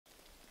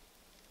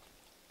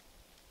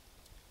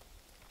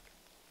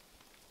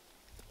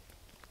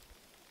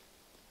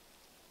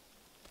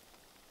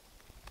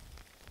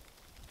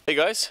Hey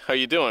guys, how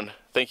you doing?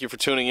 Thank you for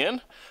tuning in.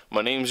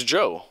 My name's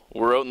Joe.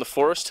 We're out in the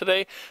forest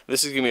today.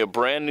 This is going to be a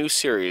brand new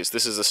series.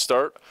 This is the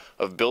start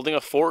of building a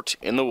fort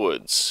in the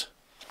woods.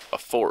 A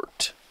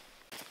fort.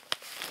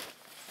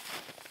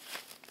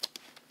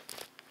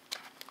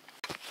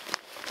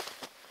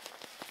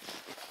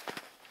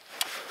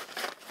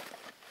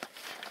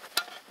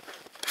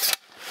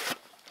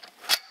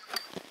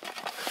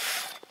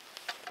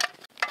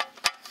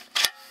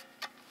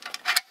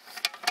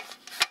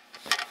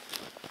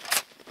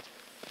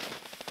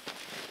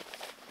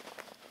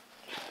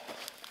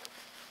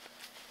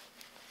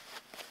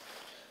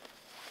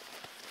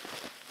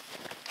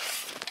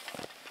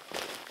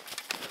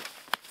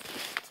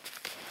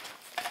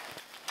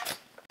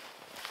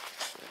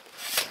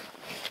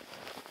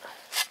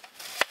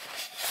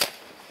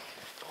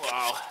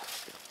 Wow.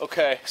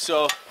 Okay,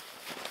 so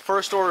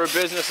first order of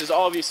business is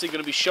obviously going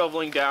to be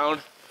shoveling down.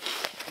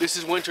 This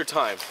is winter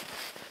time.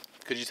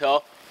 Could you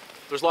tell?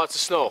 There's lots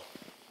of snow.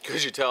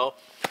 Could you tell?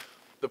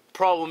 The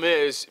problem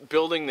is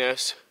building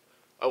this.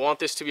 I want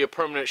this to be a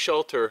permanent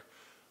shelter.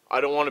 I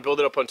don't want to build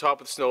it up on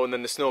top of the snow and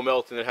then the snow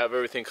melt and then have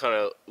everything kind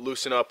of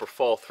loosen up or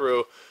fall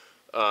through,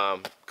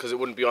 because it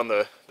wouldn't be on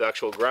the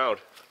actual ground.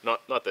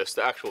 Not this,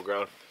 the actual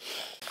ground.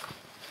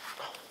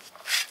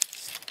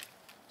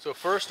 So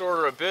first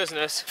order of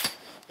business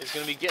is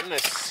going to be getting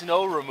this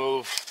snow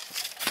removed.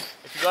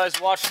 If you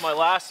guys watched my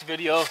last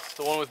video,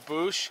 the one with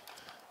Bush,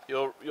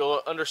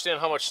 you'll understand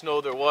how much snow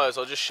there was.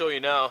 I'll just show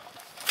you now.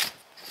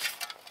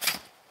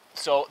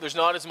 So there's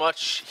not as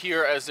much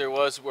here as there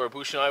was where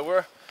Bush and I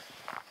were.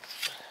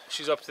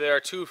 She's up there,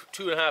 two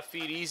and a half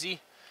feet easy.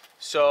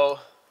 So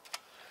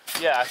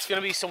yeah, it's going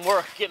to be some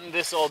work getting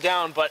this all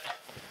down, but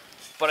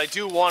I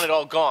do want it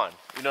all gone.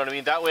 You know what I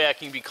mean? That way I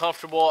can be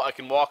comfortable. I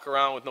can walk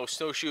around with no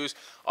snowshoes.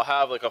 I'll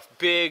have like a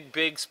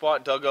big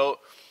spot dug out.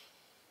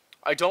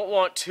 I don't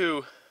want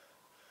to,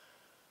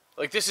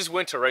 like, this is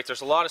winter, right?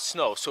 There's a lot of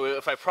snow. So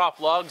if I prop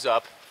logs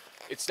up,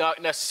 it's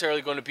not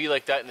necessarily going to be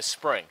like that in the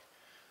spring.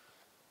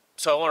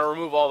 So I want to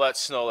remove all that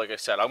snow, like I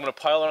said. I'm going to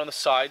pile it on the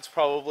sides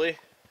probably.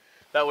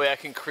 That way I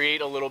can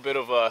create a little bit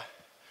of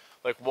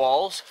like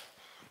walls.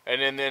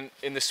 And then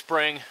in the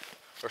spring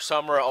or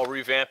summer, I'll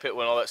revamp it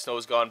when all that snow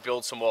is gone,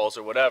 build some walls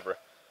or whatever.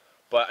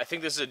 But I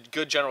think this is a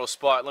good general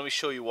spot. Let me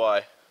show you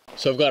why.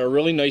 So I've got a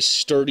really nice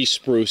sturdy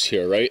spruce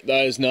here, right?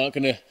 That is not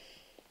going to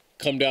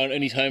come down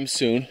anytime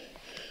soon.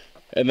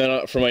 And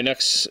then for my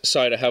next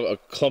side, I have a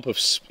clump of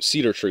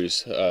cedar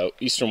trees,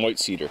 eastern white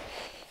cedar.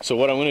 So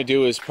what I'm going to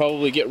do is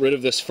probably get rid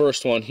of this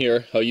first one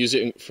here. I'll use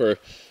it for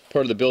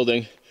part of the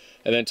building,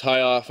 and then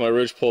tie off my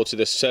ridgepole to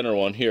this center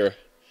one here.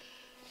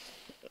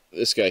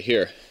 This guy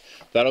here.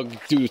 That'll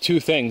do two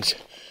things.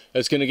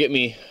 That's going to get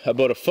me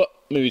about a foot,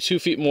 maybe 2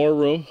 feet more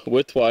room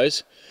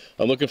width-wise.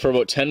 I'm looking for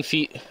about 10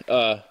 feet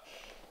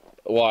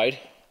wide.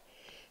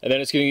 And then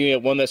it's going to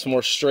give me one that's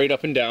more straight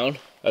up and down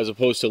as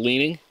opposed to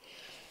leaning.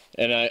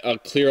 And I'll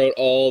clear out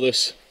all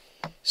this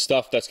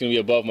stuff that's going to be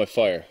above my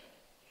fire.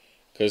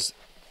 Because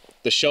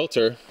the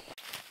shelter,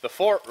 the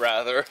fort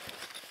rather,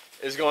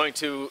 is going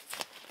to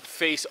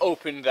face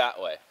open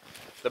that way.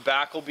 The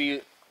back will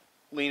be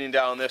leaning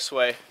down this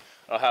way.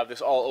 I'll have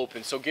this all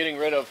open. So getting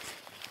rid of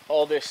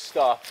all this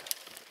stuff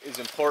is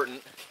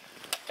important.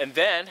 And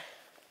then,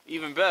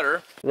 even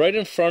better, right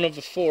in front of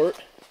the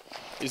fort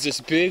is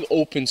this big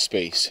open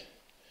space.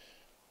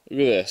 Look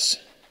at this.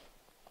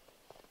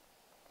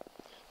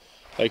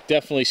 Like,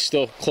 definitely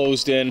still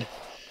closed in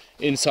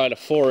inside a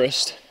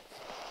forest,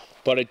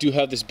 but I do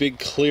have this big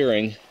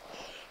clearing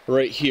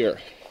right here.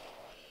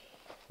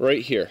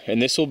 Right here.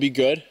 And this will be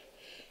good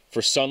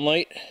for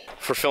sunlight,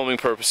 for filming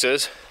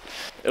purposes.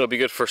 It'll be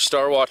good for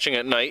star watching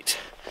at night.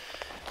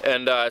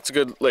 And it's a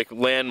good like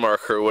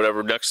landmark or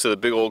whatever next to the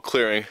big old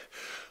clearing.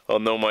 I'll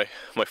know my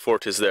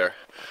fort is there.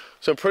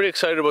 So I'm pretty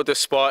excited about this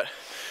spot.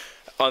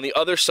 On the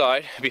other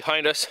side,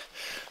 behind us,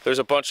 there's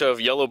a bunch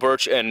of yellow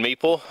birch and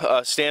maple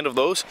stand of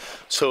those.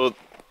 So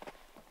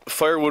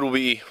firewood will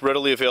be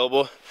readily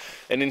available.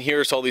 And in here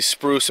is all these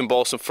spruce and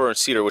balsam fir and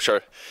cedar, which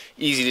are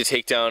easy to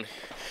take down,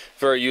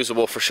 very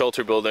usable for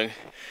shelter building.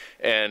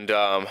 And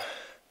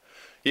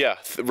yeah,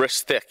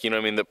 wrist thick, you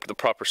know what I mean, the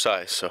proper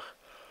size. So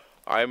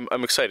I'm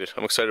excited.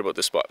 I'm excited about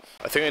this spot.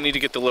 I think I need to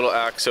get the little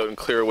axe out and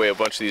clear away a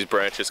bunch of these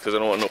branches because I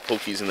don't want no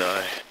pokies in the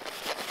eye.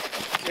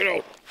 Get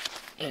out.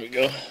 There we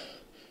go.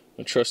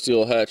 My trusty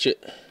old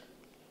hatchet.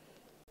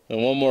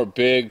 And one more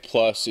big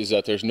plus is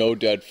that there's no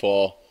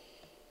deadfall,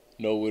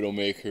 no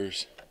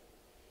widowmakers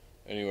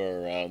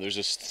anywhere around. There's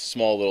a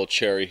small little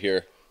cherry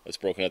here that's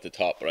broken at the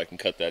top, but I can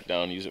cut that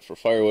down, use it for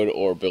firewood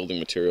or building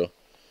material.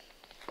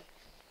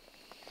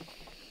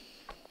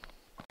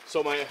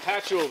 So my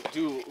hatchet will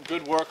do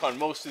good work on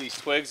most of these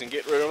twigs and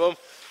get rid of them,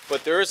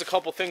 but there is a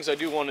couple things I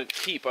do want to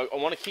keep. I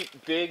want to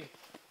keep big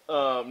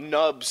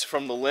nubs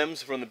from the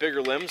limbs, from the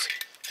bigger limbs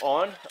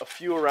on, a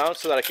few around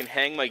so that I can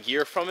hang my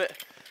gear from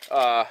it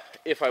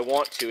if I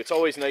want to. It's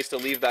always nice to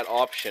leave that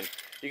option.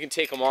 You can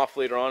take them off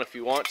later on if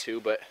you want to,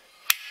 but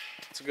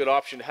it's a good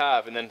option to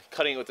have. And then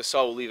cutting it with the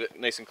saw will leave it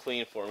nice and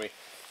clean for me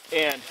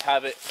and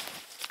have it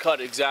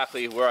cut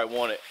exactly where I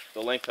want it.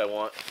 the length I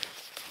want.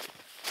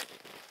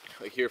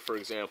 Like here, for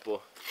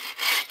example.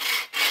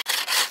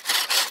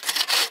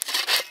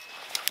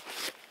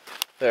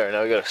 There,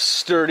 now we got a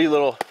sturdy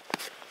little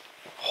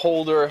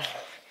holder,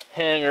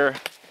 hanger,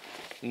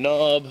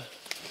 knob,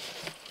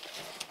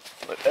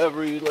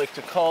 whatever you'd like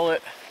to call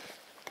it.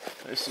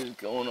 This is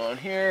going on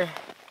here.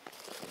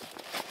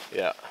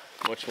 Yeah,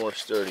 much more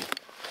sturdy.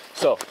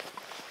 So,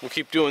 we'll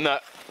keep doing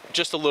that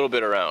just a little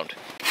bit around.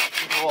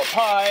 Go up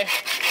high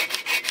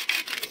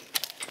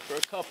for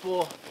a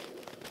couple.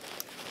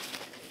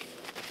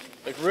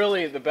 Like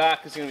really, the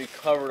back is going to be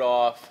covered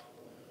off.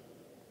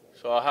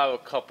 So I'll have a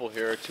couple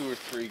here, 2 or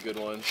 3 good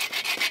ones.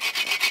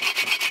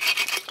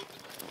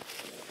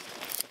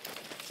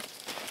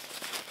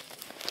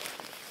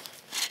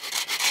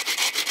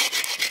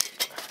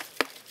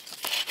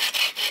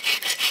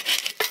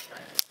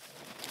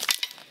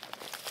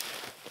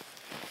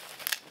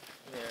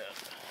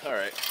 Yeah, all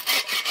right.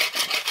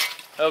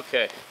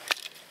 Okay.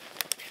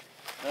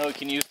 Now we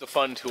can use the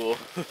fun tool.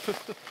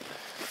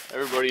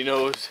 Everybody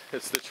knows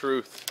it's the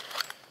truth.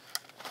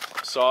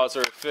 Saws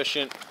are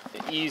efficient,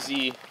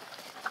 easy,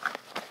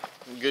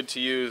 good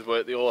to use,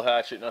 but the old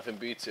hatchet, nothing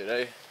beats it,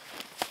 eh?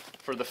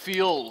 For the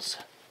feels.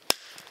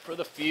 For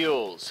the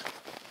feels.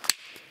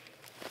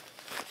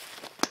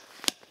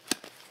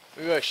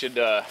 Maybe I should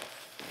try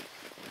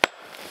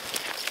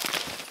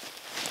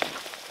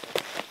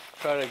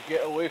to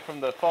get away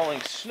from the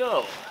falling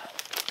snow.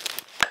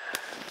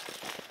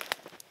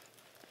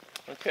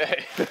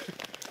 Okay.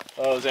 That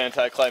was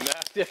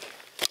anticlimactic.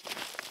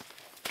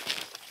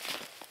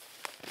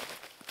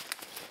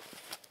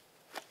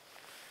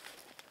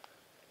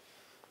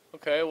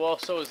 Okay, well,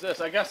 so is this.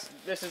 I guess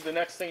this is the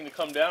next thing to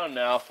come down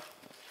now.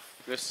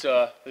 This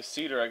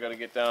cedar I gotta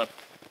get down.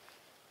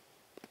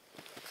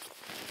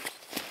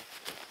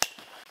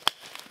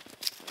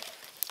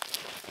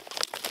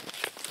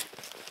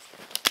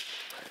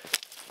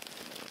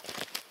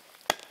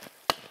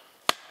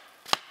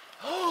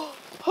 I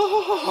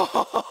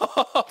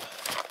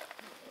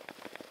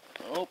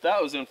hope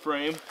that was in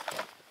frame.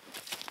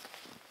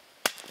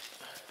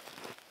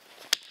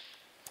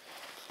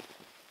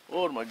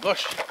 Oh my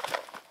gosh.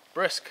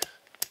 Brisk.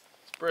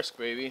 It's brisk,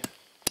 baby.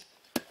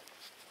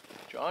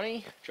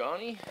 Johnny?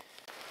 Johnny?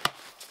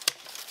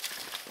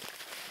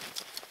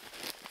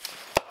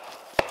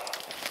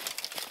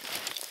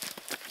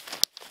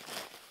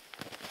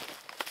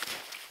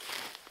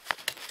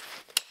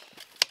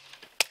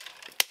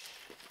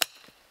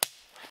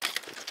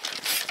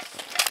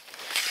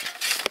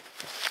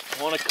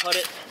 I want to cut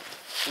it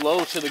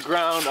low to the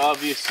ground,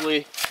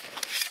 obviously.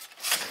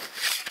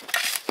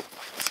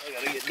 I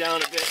gotta get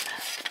down a bit.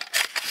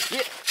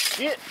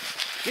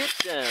 Get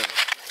down.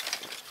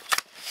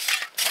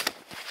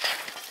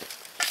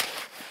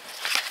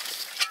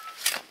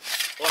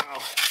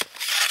 Wow.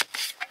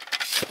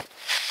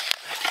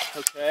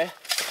 Okay.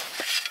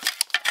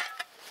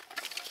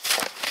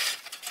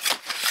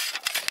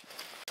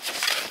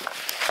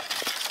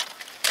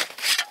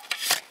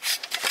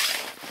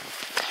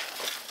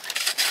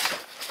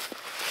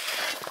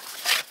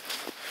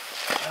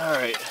 All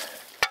right.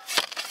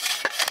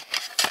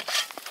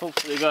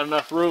 Hopefully I got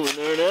enough room in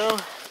there now.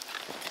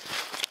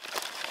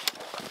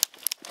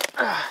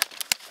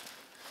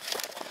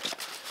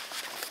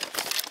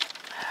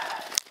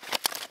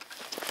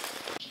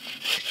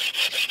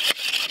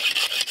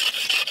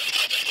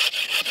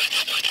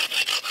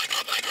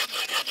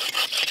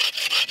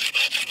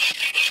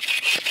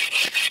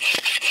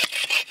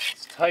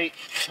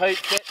 Tight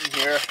fit in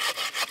here.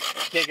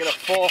 Can't get a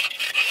full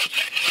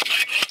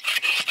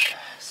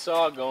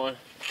saw going.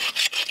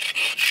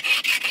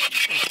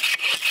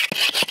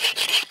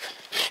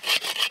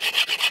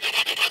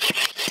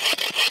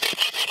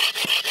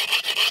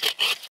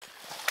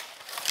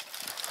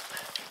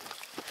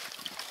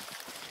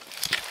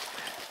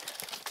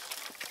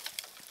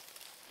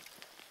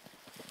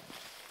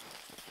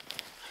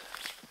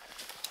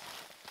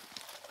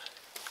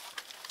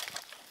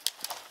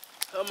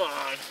 Come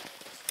on.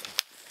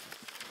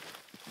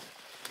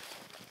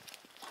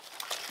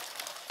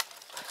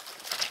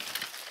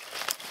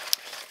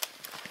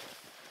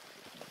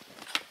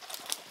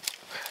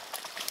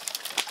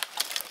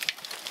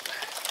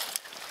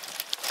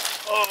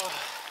 Oh,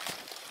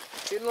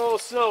 getting a little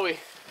snowy.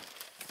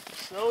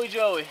 Snowy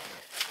Joey.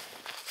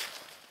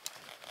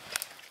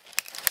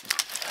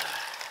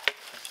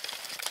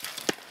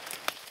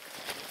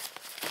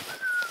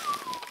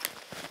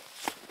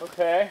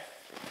 Okay.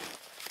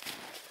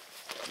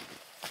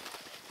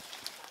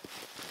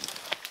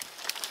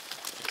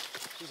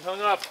 She's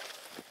hung up.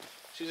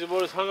 She's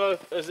about as hung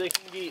up as they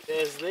can get.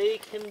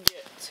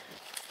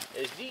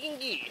 It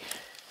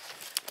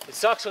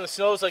sucks when it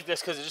snows like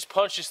this because it just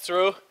punches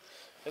through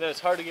and then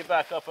it's hard to get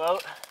back up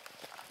out.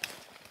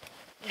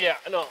 Yeah,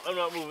 no, I'm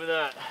not moving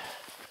that.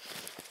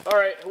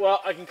 Alright,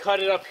 well, I can cut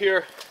it up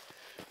here.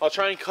 I'll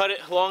try and cut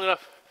it long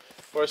enough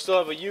where I still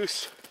have a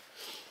use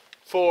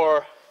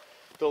for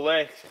the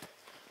length.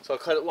 So I'll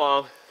cut it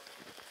long.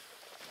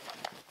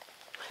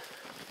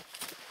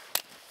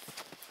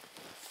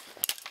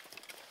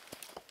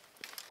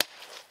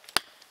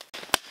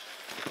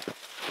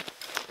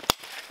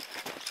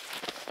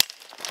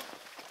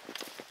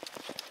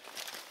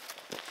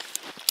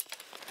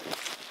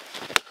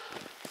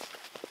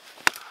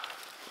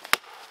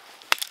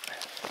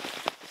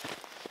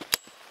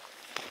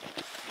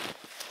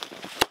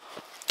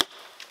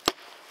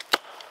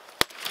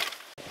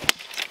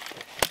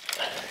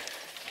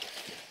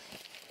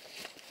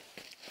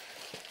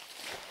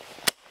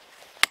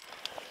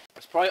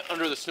 probably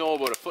under the snow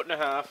about 1.5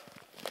 feet.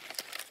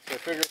 So I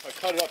figured if I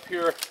cut it up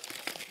here,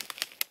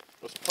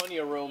 there's plenty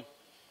of room.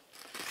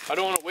 I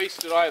don't want to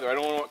waste it either. I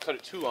don't want to cut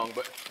it too long,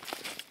 but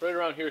right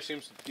around here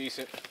seems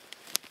decent.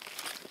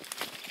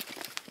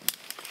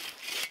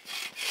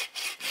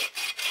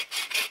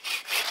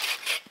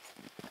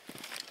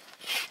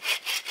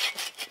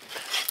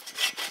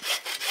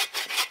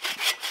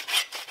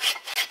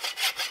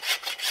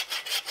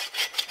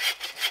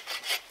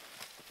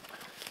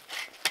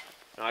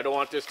 Now, I don't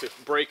want this to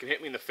break and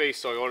hit me in the face,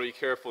 so I want to be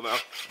careful now.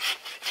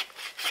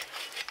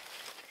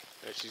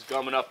 And she's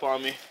gumming up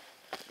on me.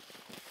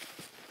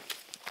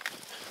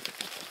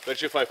 Bet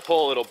you if I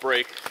pull, it'll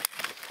break.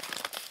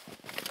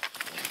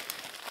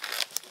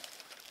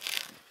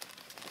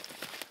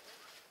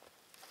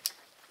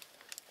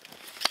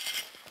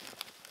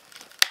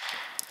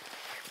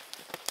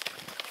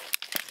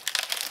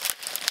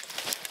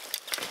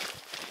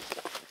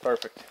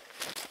 Perfect.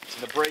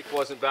 And the break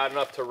wasn't bad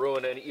enough to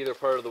ruin either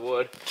part of the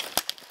wood.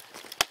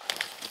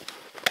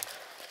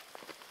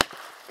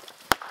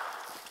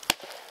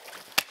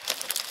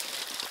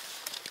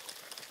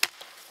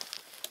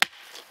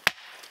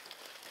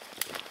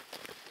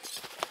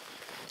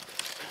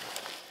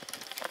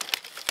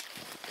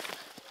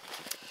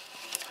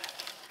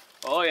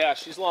 Oh yeah,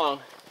 she's long.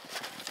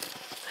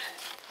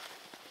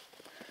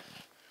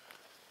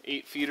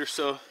 8 feet or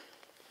so.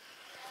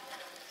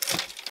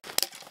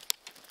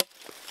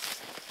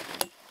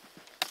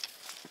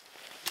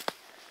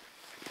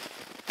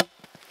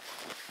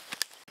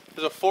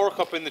 There's a fork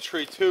up in the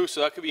tree too,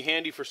 so that could be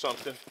handy for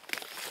something.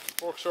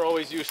 Forks are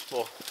always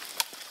useful.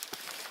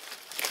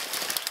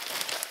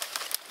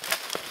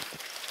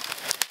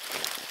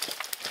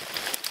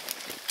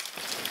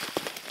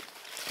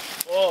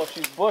 Oh,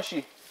 she's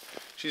bushy.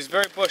 She's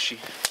very bushy.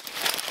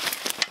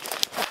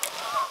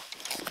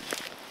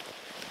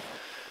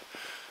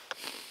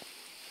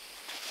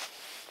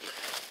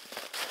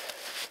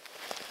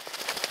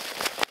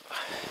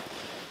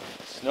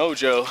 Snow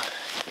Joe.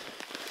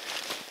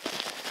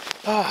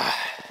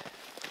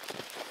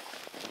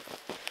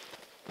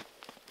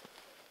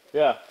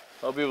 Yeah,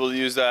 I'll be able to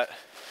use that.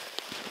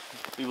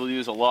 We will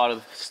use a lot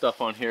of stuff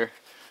on here,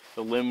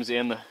 the limbs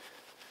and the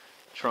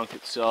trunk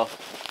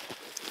itself.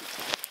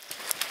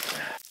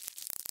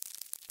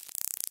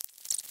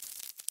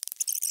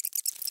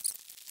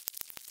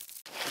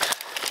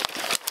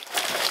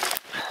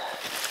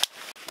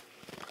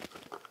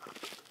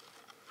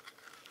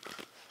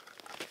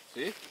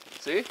 See?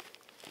 See?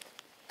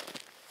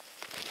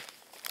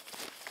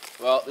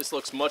 Well, this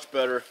looks much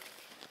better.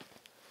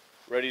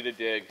 Ready to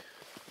dig.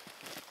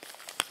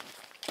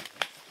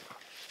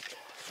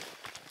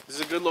 This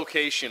is a good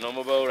location. I'm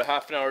about a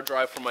half an hour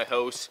drive from my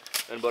house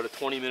and about a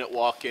 20-minute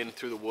walk in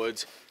through the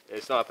woods.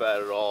 It's not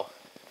bad at all.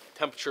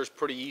 Temperature's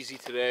pretty easy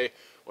today.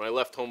 When I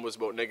left home it was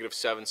about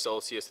 -7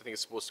 Celsius. I think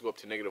it's supposed to go up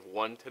to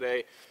 -1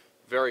 today.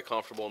 Very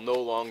comfortable. No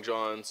long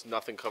johns,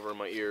 nothing covering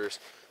my ears.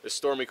 This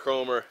Stormy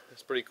Chromer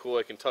is pretty cool.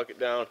 I can tuck it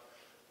down,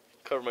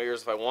 cover my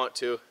ears if I want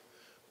to,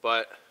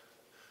 but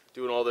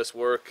doing all this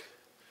work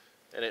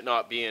and it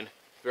not being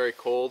very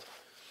cold,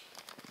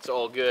 it's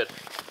all good.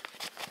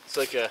 It's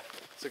like a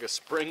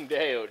spring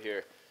day out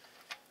here.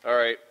 All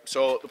right,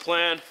 so the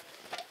plan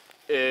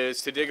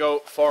is to dig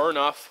out far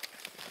enough,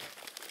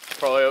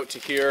 probably out to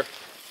here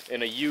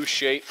in a U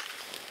shape,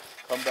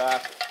 come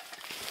back,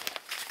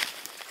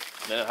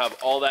 and then I'll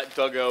have all that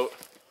dug out.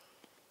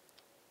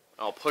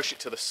 I'll push it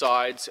to the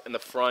sides and the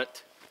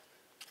front,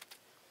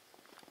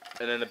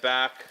 and then the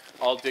back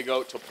I'll dig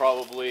out to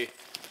probably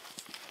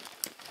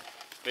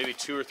maybe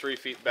 2 or 3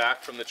 feet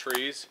back from the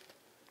trees.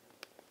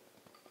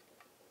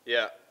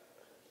 Yeah.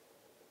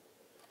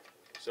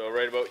 So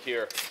right about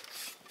here.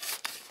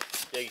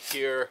 Dig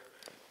here.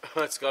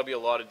 It's got to be a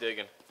lot of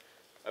digging.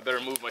 I better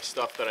move my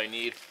stuff that I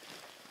need.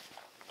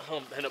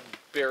 I'll end up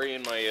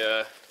burying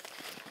my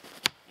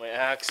my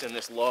axe in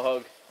this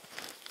log.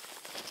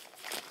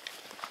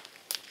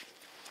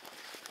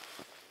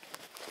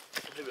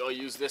 Maybe I'll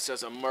use this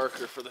as a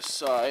marker for the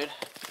side.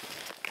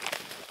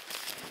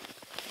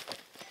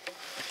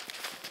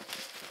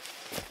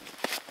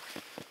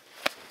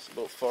 It's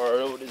about far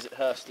out as it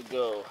has to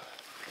go.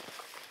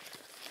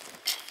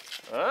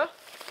 Huh?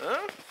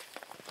 Huh?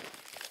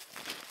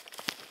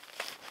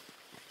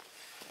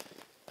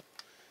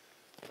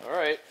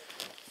 Alright,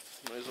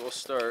 might as well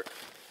start.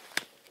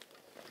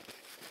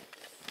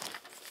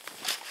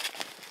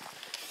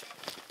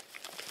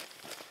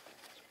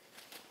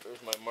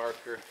 There's my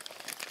marker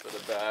for the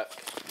back.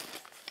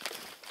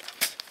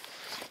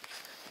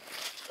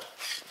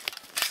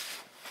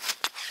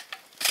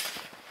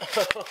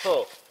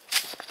 Oh.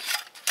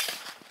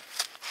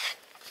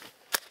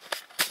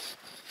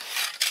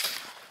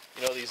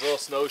 You know, these little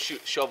snow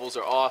shovels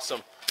are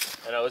awesome,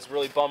 and I was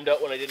really bummed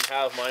out when I didn't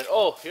have mine.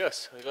 Oh,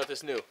 yes, I got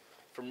this new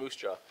from Moose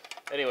Jaw.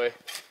 Anyway,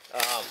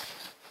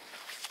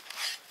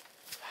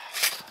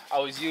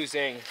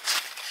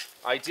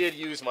 I did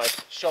use my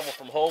shovel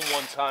from home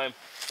one time,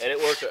 and it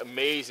worked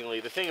amazingly.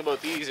 The thing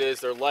about these is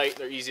they're light,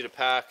 they're easy to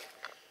pack,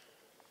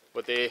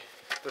 but they're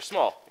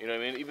small, you know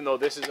what I mean? Even though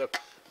this is a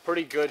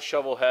pretty good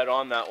shovel head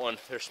on that one.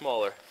 They're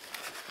smaller.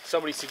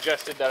 Somebody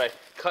suggested that I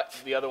cut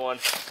the other one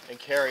and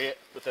carry it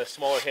with a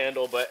smaller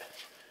handle, but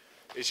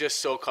it's just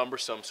so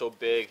cumbersome, so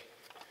big.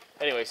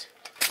 Anyways,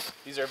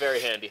 these are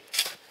very handy.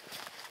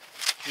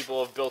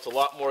 People have built a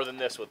lot more than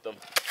this with them.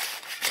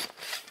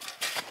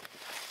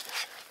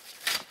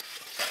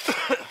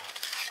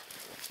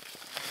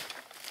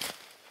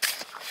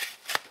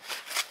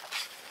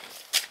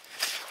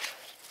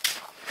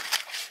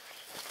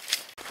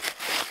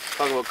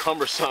 Talk about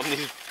cumbersome,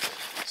 these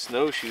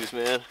snowshoes,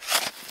 man.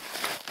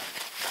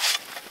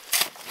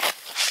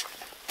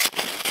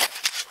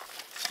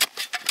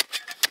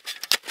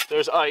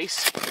 There's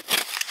ice.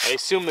 I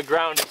assume the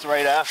ground is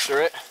right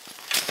after it.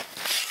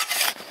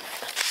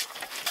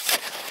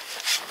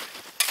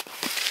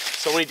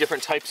 So many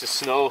different types of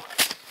snow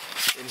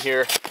in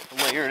here,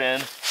 layered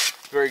in,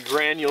 very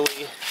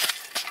granularly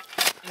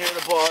near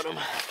the bottom.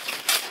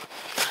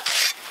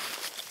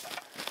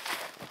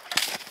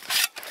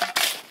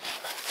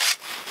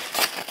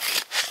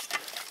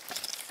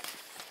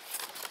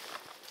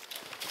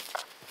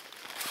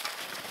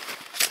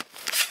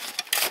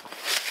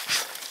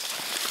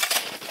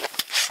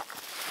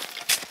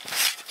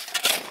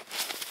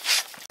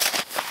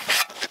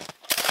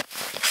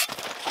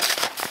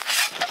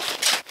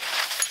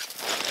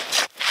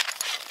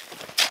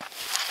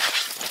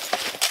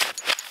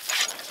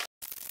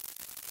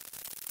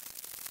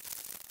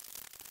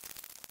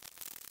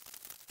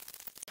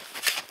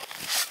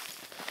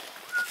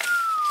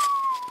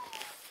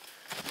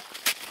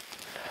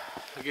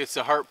 It gets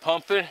the heart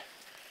pumping.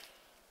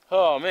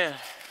 Oh man.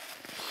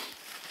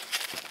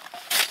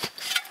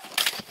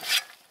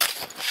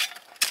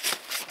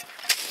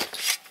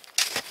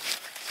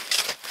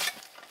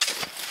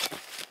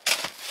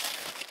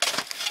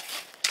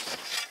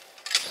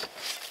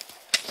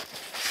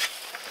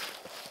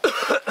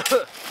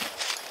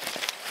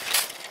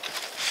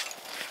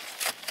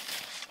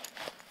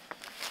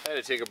 I had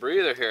to take a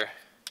breather here.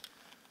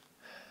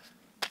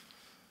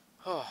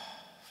 Oh,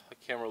 the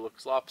camera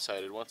looks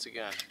lopsided once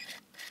again.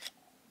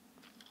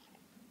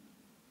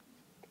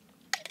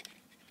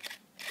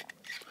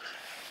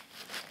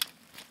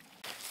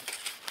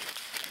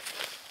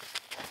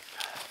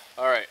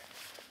 Alright,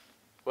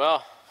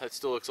 well, that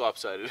still looks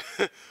lopsided.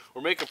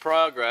 We're making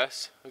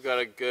progress. We've got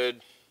a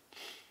good,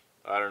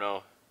 I don't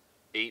know,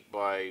 8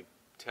 by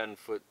 10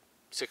 foot,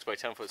 6 by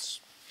 10 foot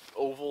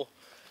oval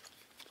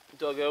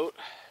dug out.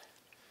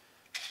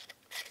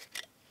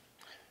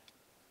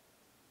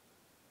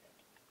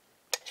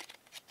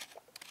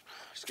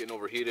 Just getting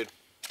overheated.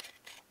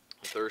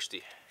 I'm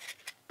thirsty.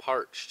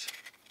 Parched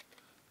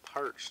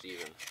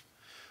even.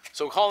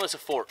 So I'm calling this a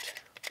fort.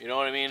 You know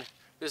what I mean?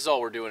 This is all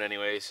we're doing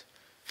anyways.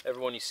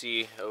 Everyone you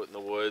see out in the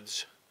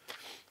woods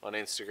on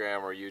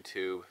Instagram or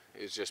YouTube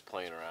is just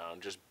playing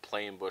around, just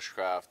playing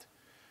bushcraft,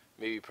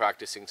 maybe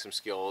practicing some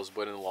skills,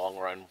 but in the long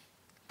run,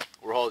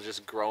 we're all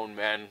just grown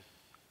men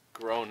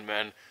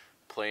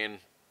playing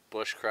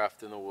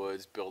bushcraft in the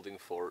woods, building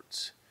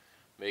forts,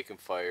 making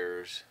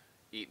fires,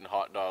 eating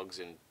hot dogs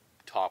and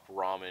top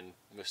ramen,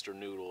 Mr.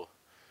 Noodle.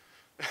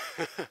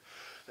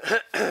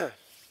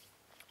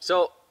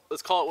 So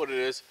let's call it what it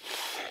is.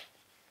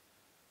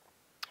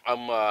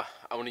 I'm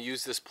going to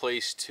use this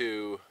place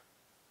to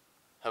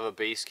have a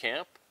base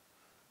camp,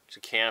 to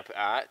camp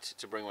at,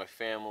 to bring my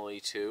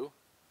family to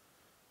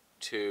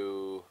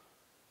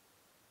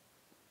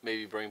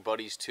maybe bring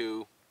buddies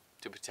to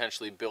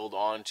potentially build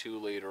on to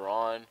later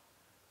on,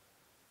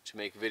 to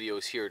make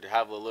videos here, to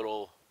have a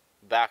little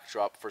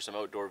backdrop for some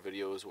outdoor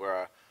videos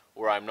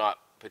where I'm not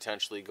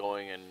potentially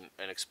going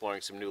and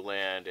exploring some new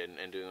land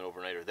and doing an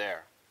overnighter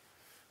there.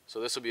 So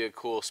this will be a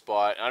cool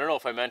spot. I don't know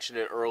if I mentioned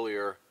it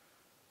earlier,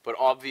 but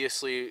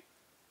obviously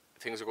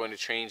things are going to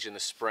change in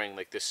the spring.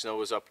 Like, this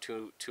snow is up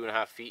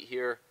 2.5 feet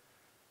here.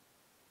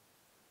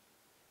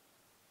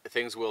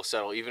 Things will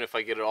settle. Even if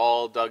I get it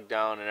all dug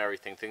down and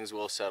everything, things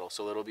will settle.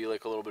 So it'll be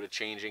like a little bit of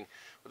changing,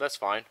 but that's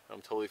fine.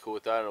 I'm totally cool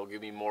with that. It'll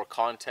give me more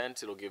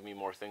content. It'll give me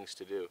more things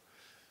to do.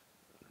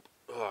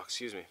 Oh,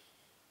 excuse me.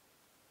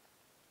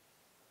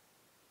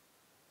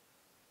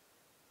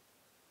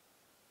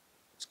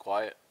 It's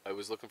quiet. I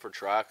was looking for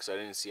tracks. I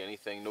didn't see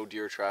anything. No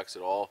deer tracks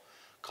at all.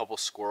 Couple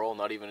squirrel,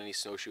 not even any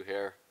snowshoe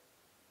hare.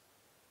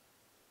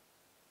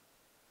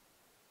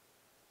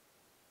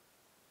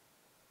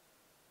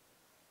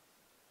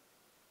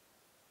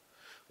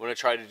 I'm going to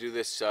try to do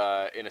this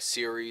in a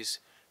series,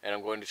 and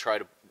I'm going to try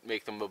to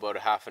make them about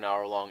a half an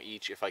hour long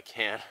each if I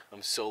can.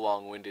 I'm so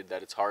long-winded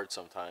that it's hard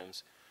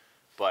sometimes.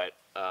 But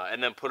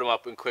and then put them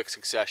up in quick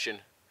succession,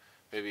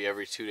 maybe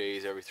every 2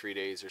 days, every 3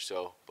 days or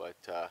so. But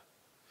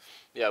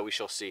yeah, we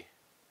shall see.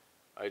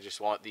 I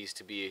just want these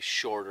to be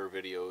shorter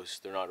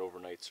videos. They're not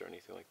overnights or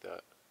anything like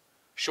that.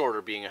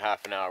 Shorter being a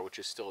half an hour, which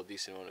is still a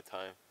decent amount of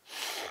time.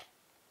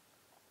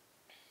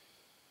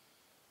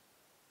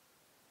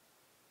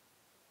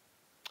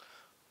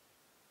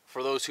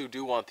 For those who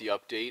do want the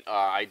update,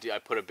 I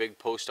put a big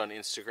post on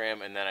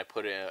Instagram, and then I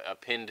put a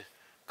pinned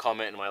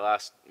comment in my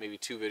last maybe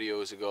 2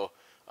 videos ago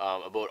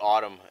about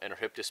Autumn and her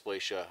hip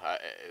dysplasia.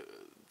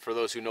 For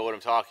those who know what I'm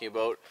talking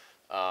about,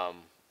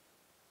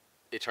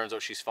 it turns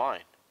out she's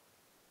fine.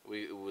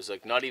 It was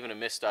like not even a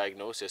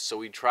misdiagnosis. So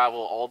we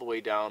travel all the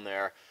way down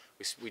there.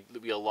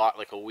 We allot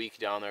like a week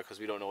down there because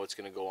we don't know what's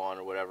going to go on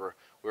or whatever.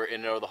 We were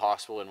in and out of the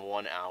hospital in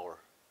 1 hour.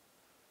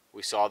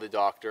 We saw the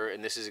doctor,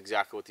 and this is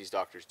exactly what these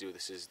doctors do.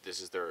 This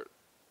is their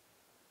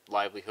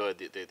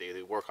livelihood.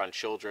 They work on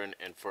children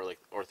and for like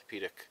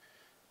orthopedic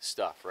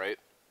stuff, right?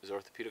 Is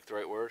orthopedic the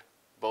right word?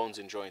 Bones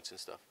and joints and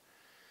stuff.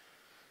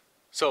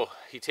 So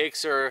he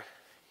takes her,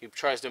 he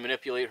tries to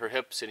manipulate her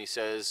hips, and he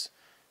says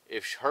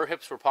if her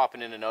hips were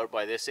popping in and out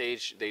by this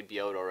age, they'd be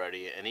out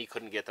already, and he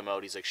couldn't get them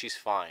out. He's like, she's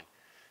fine.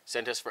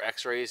 Sent us for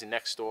x-rays, and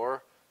next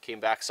door,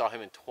 came back, saw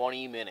him in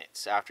 20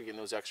 minutes after getting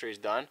those x-rays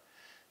done.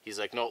 He's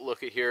like, no,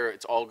 look at here,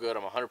 it's all good.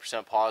 I'm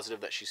 100%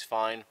 positive that she's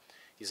fine.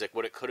 He's like,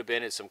 what it could have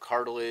been is some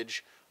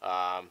cartilage.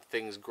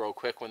 Things grow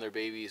quick when they're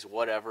babies,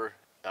 whatever.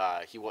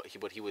 But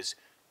he was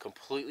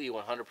completely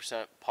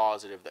 100%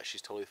 positive that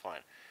she's totally fine.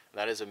 And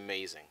that is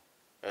amazing.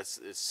 It's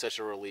such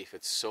a relief.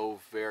 It's so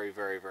very,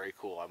 very, very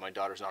cool. My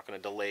daughter's not going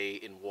to delay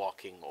in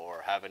walking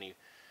or have any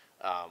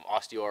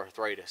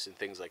osteoarthritis and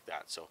things like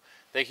that. So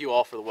thank you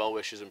all for the well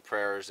wishes and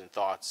prayers and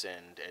thoughts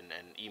and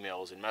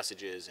emails and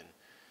messages and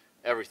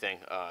everything.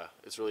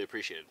 It's really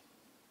appreciated.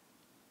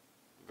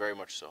 Very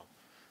much so.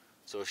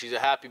 So she's a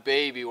happy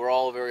baby. We're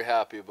all very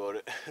happy about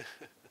it.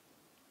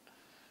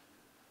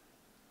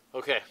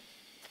 Okay.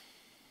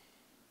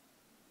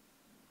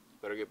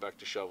 Better get back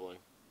to shoveling.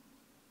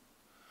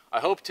 I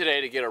hope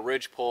today to get a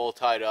ridge pole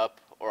tied up,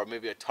 or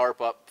maybe a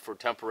tarp up for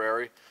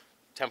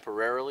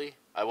temporarily.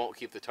 I won't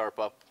keep the tarp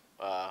up,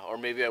 or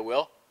maybe I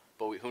will,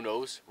 but who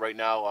knows. Right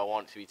now I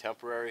want it to be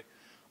temporary.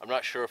 I'm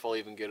not sure if I'll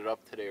even get it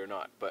up today or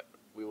not, but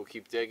we will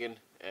keep digging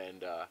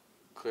and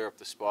clear up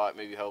the spot,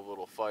 maybe have a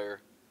little fire.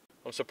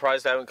 I'm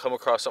surprised I haven't come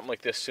across something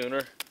like this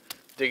sooner.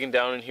 Digging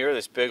down in here,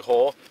 this big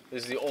hole,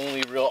 this is the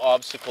only real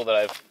obstacle that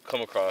I've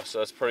come across, so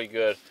that's pretty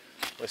good.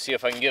 Let's see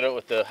if I can get it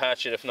with the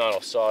hatchet. If not,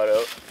 I'll saw it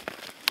out.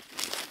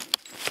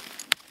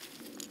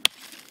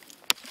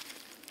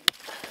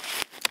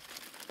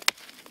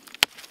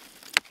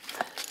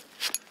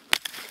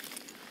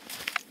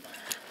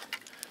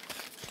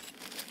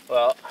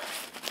 Well,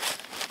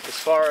 as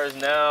far as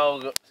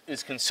now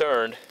is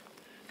concerned,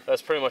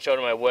 that's pretty much out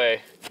of my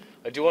way.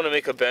 I do want to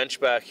make a bench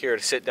back here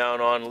to sit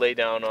down on, lay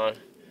down on,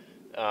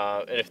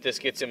 and if this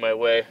gets in my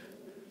way,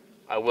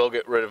 I will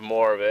get rid of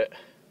more of it,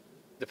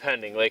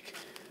 depending. Like,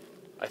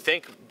 I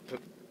think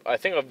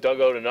I've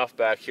dug out enough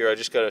back here. I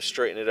just got to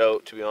straighten it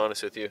out, to be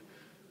honest with you.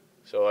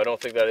 So I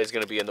don't think that is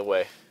going to be in the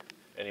way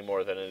any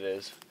more than it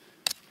is.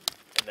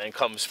 And then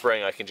come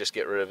spring, I can just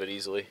get rid of it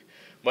easily.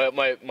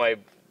 My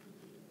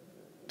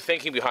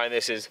thinking behind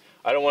this is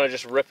I don't want to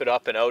just rip it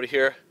up and out of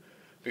here,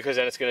 because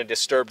then it's going to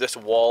disturb this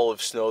wall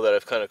of snow that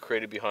I've kind of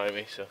created behind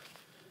me. So,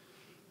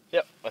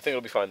 yep, I think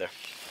it'll be fine there.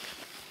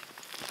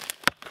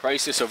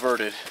 Crisis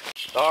averted.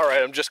 All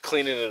right, I'm just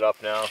cleaning it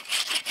up now.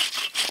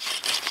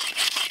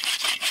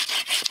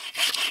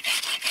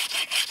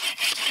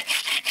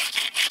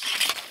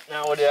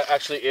 Now it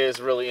actually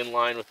is really in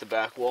line with the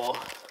back wall.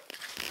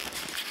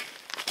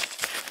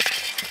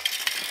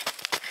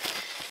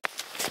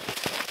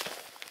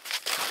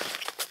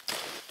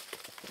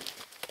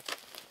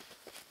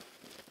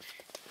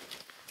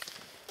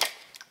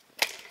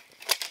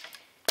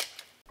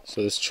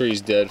 So this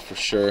tree's dead for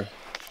sure.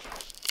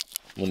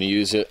 I'm gonna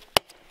use it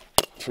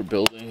for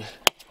building.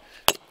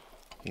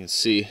 You can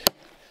see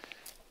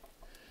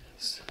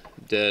it's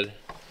dead.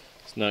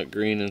 It's not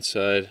green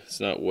inside. It's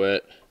not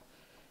wet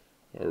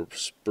or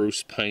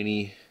spruce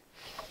piney.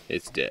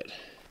 It's dead.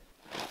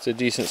 It's a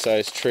decent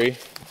sized tree.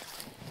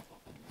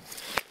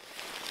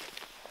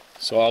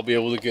 So I'll be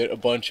able to get a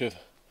bunch of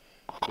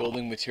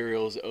building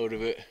materials out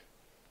of it,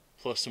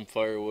 plus some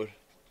firewood.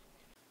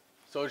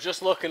 So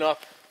just looking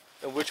up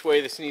and which way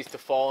this needs to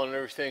fall and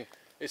everything,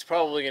 it's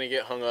probably going to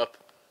get hung up,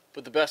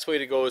 but the best way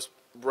to go is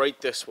right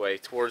this way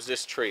towards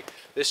this tree.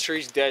 This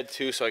tree's dead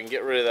too, so I can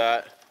get rid of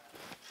that.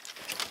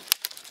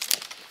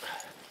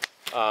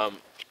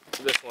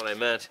 This one I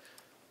meant.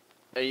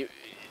 And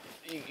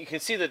you can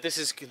see that this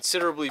is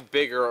considerably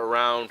bigger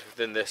around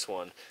than this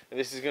one, and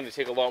this is going to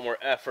take a lot more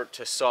effort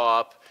to saw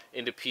up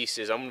into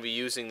pieces. I'm going to be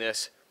using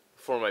this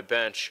for my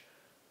bench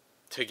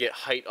to get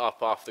height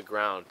up off the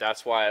ground.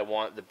 That's why I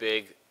want the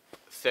big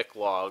thick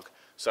log,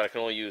 so I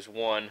can only use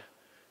one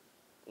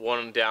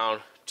down,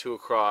 two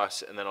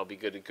across, and then I'll be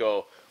good to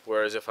go.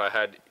 Whereas if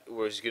I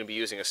was going to be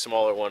using a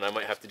smaller one, I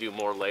might have to do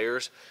more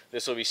layers.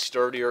 This will be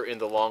sturdier in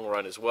the long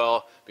run as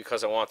well,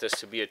 because I want this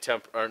to be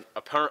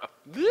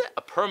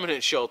a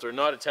permanent shelter,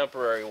 not a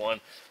temporary one.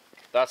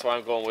 That's why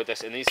I'm going with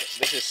this. And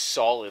this is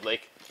solid.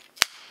 Like,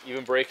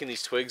 even breaking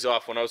these twigs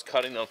off when I was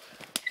cutting them,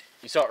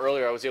 you saw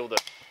earlier I was able to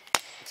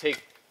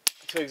take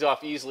twigs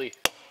off easily.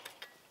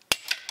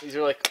 These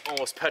are like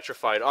almost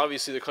petrified.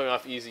 Obviously they're coming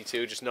off easy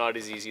too, just not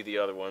as easy the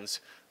other ones.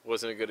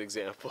 Wasn't a good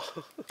example.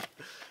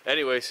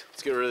 Anyways,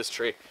 let's get rid of this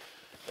tree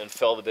and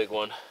fell the big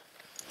one.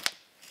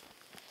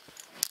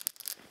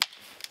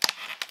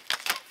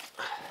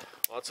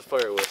 lots of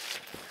firewood.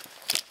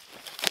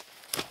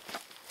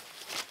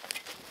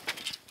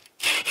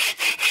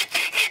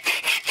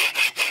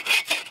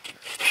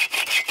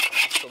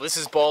 So this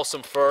is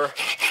balsam fir.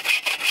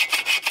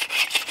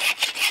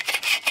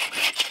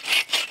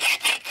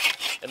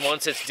 And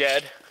once it's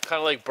dead, kind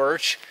of like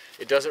birch,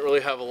 it doesn't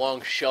really have a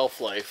long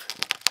shelf life.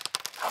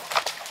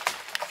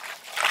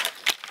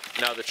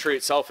 Now the tree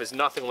itself is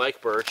nothing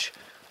like birch.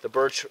 The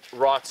birch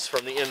rots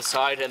from the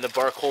inside and the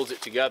bark holds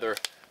it together.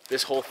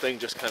 This whole thing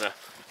just kind of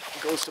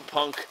goes to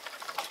punk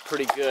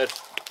pretty good.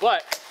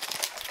 But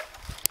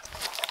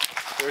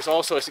there's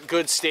also a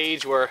good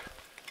stage where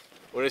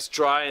when it's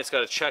dry and it's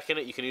got a check in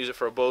it, you can use it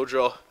for a bow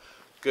drill,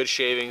 good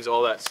shavings,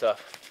 all that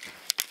stuff.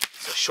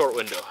 It's a short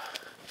window.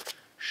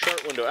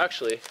 Short window,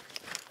 actually,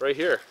 right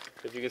here.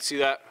 If you can see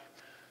that.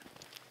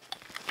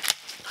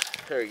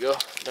 There you go.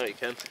 Now you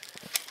can.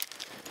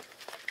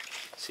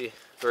 See,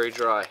 very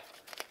dry.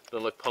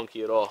 Doesn't look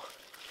punky at all.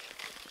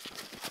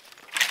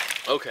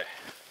 Okay.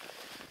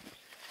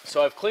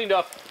 So I've cleaned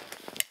up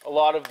a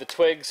lot of the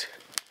twigs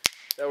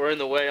that were in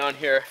the way on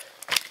here.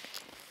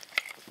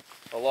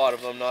 A lot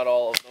of them, not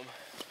all of them.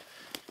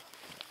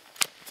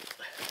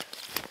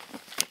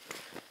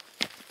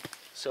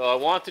 So I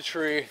want the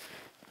tree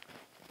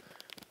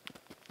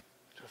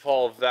to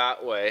fall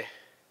that way.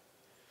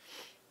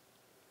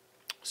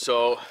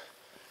 So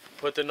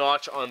put the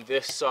notch on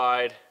this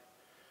side,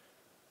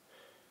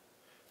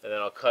 and then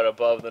I'll cut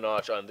above the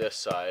notch on this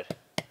side.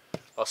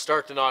 I'll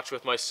start the notch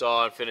with my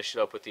saw and finish it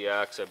up with the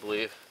axe, I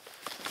believe.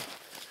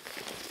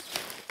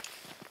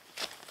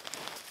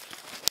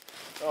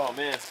 Oh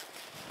man.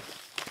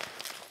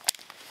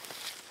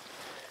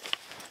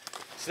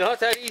 It's not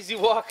that easy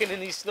walking in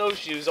these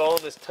snowshoes, all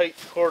in this tight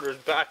quarters,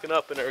 backing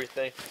up and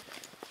everything.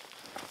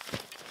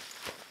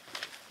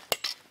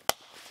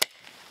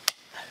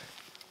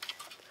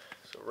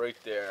 So right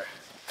there.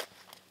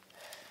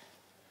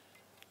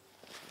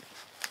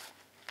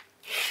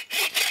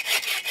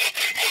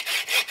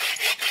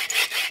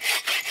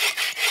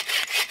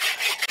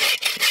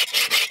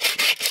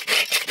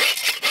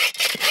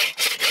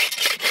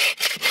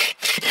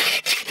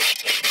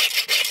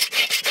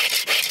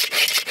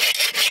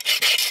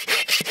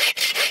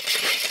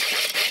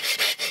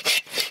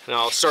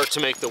 Now I'll start to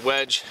make the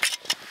wedge,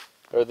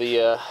 or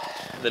the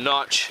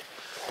notch.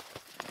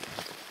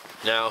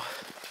 Now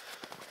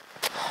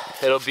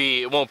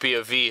it won't be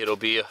a V, it'll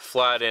be a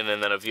flat in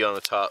and then a V on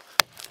the top,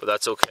 but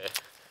that's okay.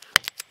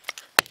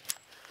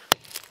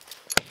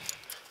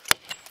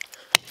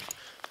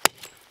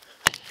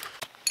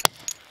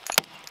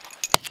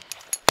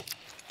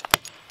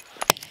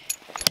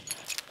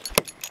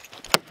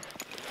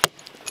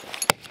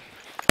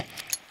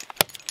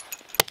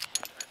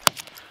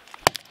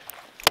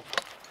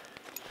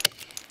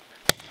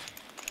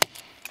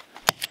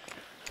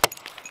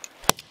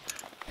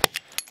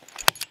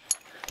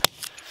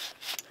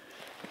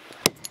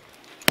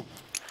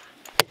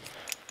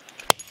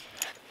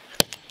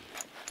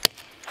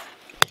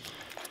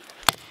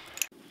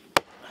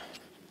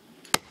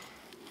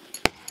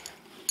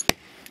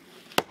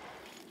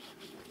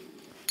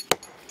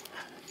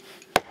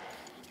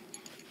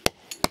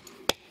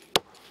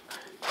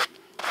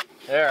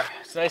 There,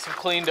 it's nice and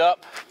cleaned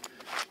up.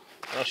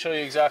 I'll show you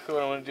exactly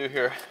what I'm going to do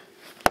here.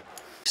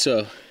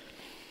 So,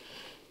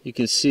 you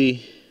can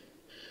see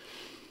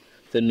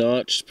the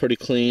notch is pretty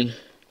clean.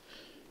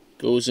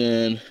 Goes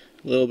in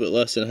a little bit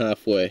less than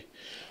halfway.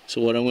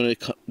 So what I'm going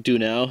to do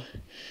now,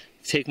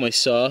 take my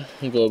saw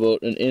and go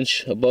about an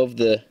inch above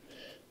the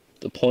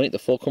point, the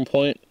fulcrum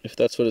point, if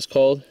that's what it's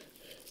called,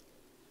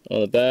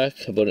 on the back,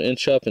 about an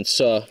inch up, and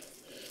saw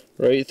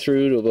right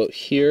through to about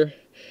here.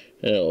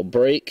 And it'll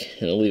break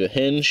and it'll leave a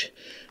hinge,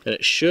 and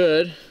it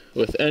should,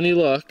 with any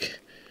luck,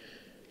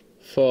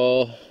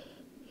 fall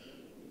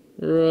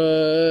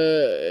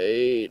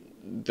right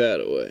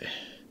that way,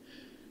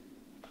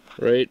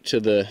 right to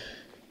the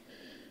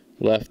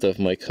left of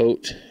my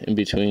coat, in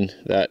between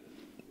that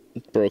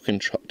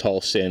broken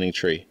tall standing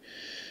tree.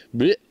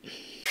 Blech.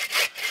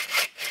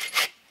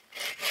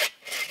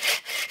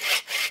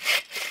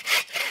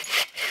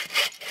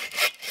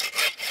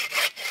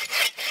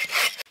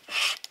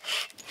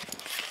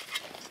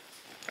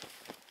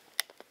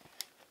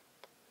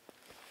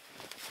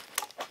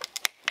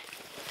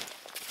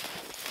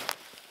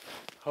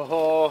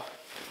 Oh,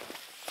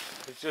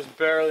 it's just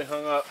barely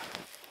hung up.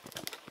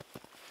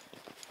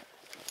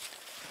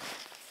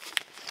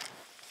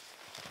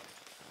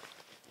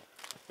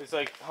 It's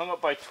like hung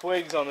up by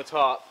twigs on the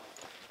top.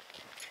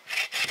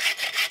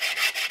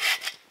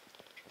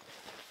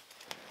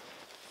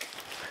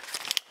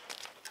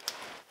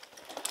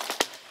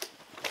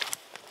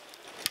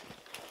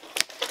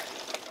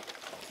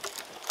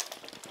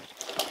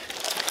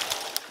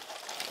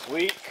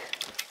 Weak,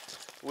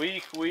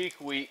 weak, weak,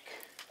 weak.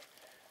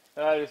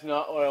 That is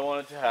not what I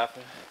wanted to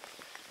happen.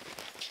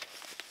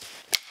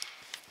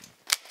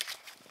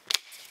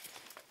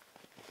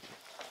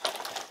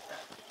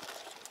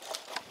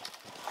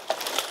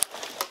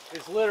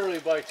 It's literally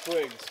by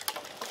twigs.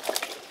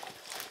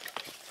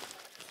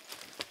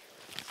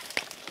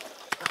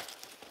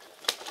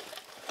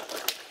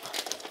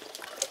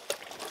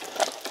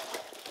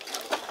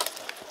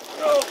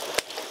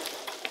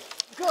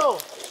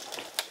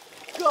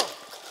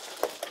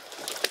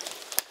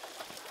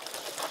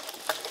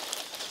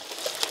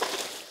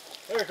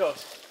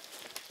 goes.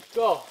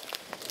 Go.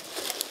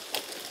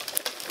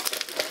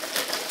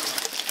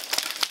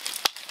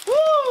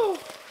 Woo!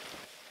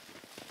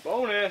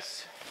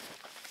 Bonus.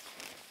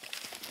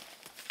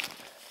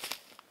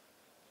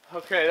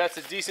 Okay, that's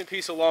a decent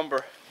piece of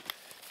lumber.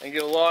 And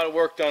get a lot of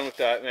work done with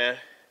that, man.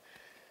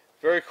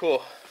 Very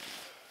cool.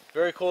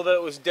 Very cool that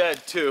it was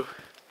dead, too.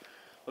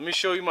 Let me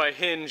show you my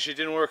hinge. It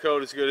didn't work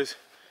out as good as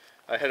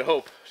I had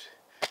hoped.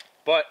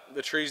 But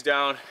the tree's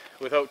down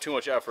without too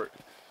much effort.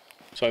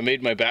 So I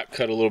made my back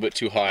cut a little bit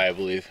too high, I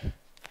believe.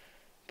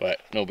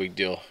 But no big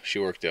deal. She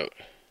worked out.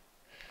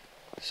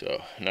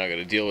 So now I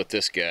gotta deal with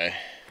this guy.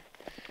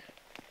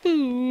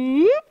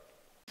 Boop.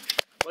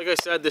 Like I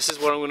said, this is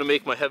what I'm gonna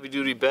make my heavy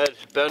duty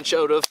bench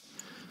out of.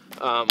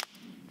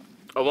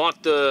 I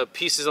want the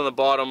pieces on the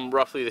bottom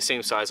roughly the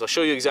same size. I'll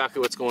show you exactly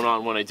what's going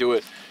on when I do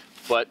it.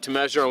 But to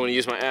measure, I'm gonna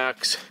use my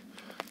axe.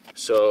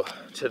 So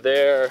to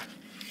there,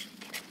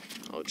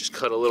 I'll just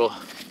cut a little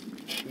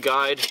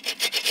guide.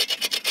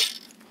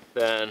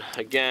 Then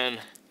again,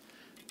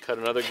 cut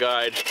another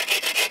guide.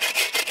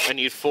 I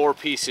need 4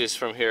 pieces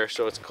from here,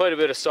 so it's quite a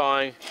bit of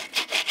sawing,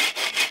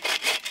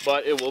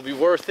 but it will be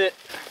worth it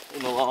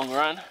in the long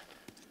run.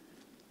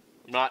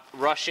 I'm not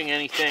rushing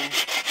anything.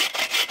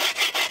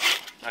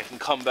 I can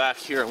come back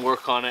here and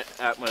work on it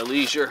at my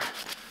leisure,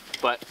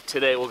 but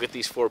today we'll get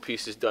these 4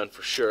 pieces done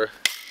for sure.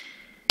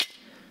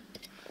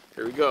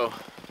 Here we go.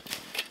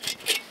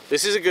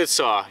 This is a good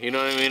saw, you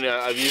know what I mean?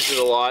 I've used it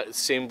a lot. It's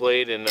the same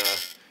blade, and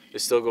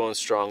it's still going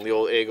strong. The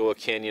old Agawa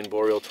Canyon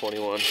Boreal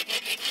 21.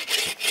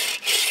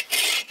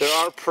 There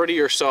are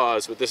prettier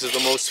saws, but this is the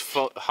most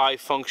high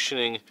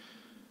functioning,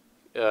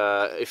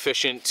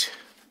 efficient,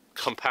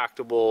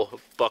 compactable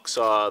buck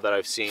saw that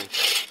I've seen.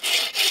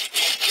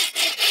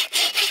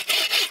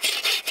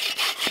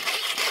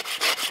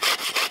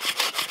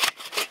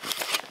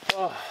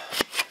 Oh,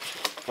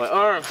 my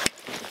arm.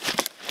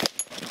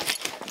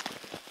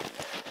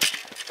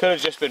 Could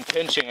have just been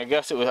pinching. I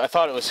guess it was. I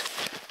thought it was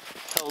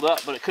held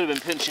up, but it could have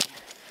been pinching.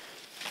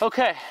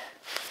 Okay,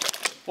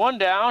 one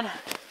down.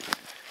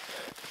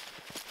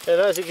 And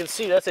as you can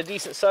see, that's a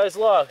decent sized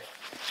log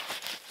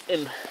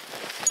in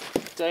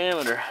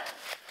diameter.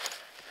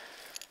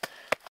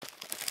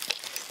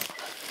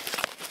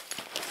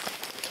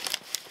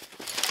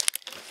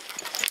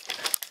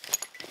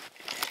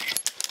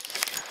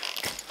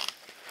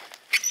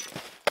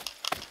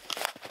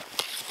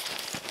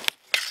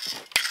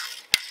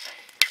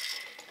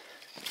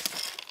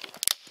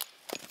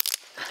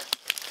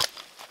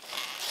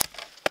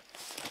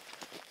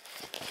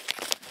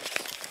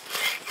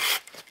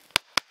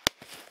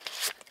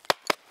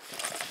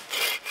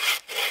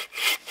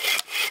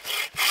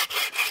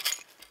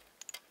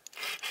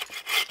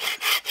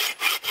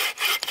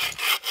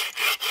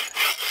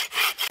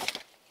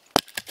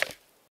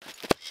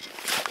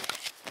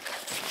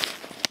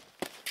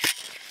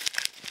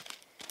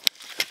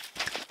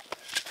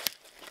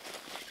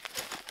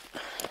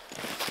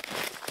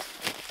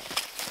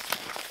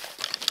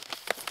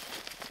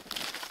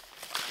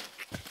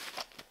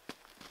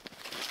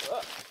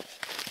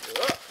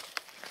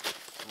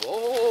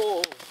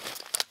 Whoa!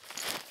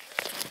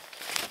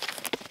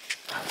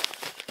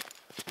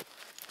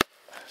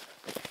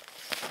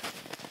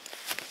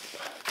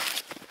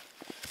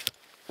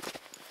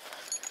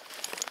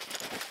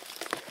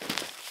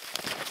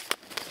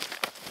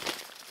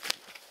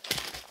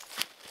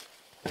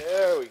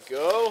 There we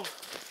go.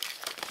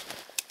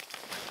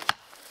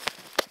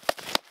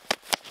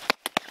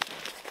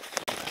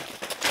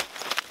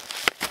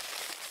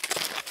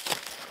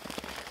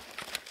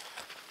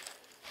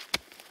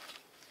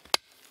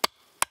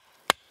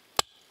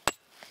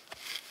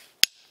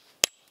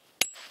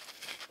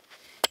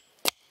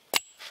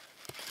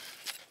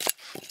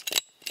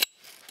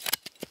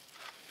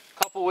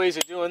 Couple ways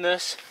of doing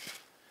this.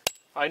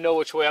 I know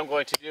which way I'm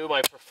going to do,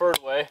 my preferred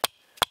way,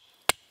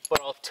 but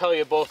I'll tell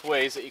you both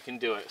ways that you can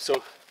do it.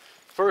 So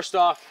first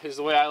off is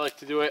the way I like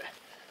to do it.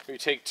 You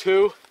take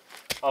 2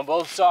 on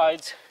both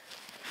sides,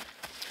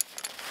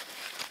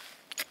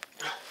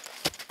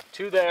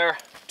 2 there,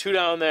 2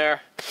 down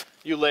there.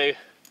 You lay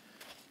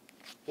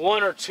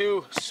 1 or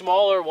 2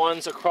 smaller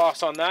ones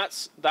across on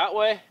that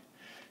way,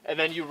 and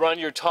then you run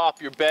your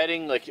top, your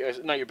bedding, like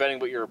not your bedding,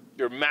 but your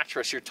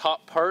mattress, your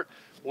top part,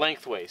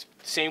 lengthways,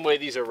 same way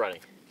these are running.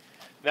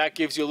 That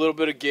gives you a little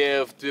bit of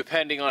give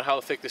depending on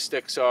how thick the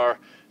sticks are,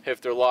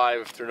 if they're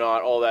live, if they're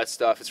not, all that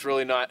stuff. It's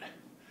really not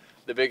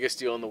the biggest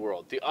deal in the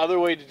world. The other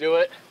way to do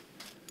it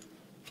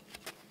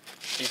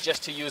is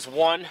just to use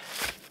 1,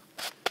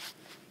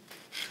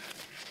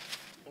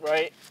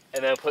 right,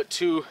 and then put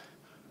 2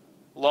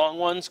 long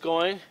ones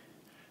going,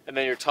 and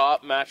then your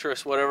top,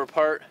 mattress, whatever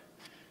part,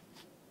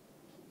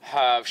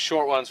 have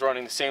short ones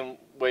running the same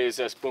way as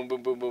this, boom,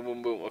 boom, boom, boom,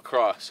 boom, boom,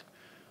 across.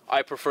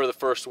 I prefer the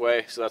first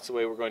way, so that's the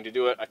way we're going to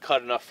do it. I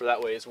cut enough for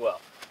that way as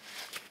well.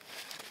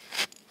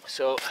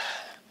 So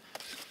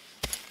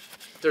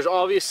there's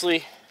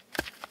obviously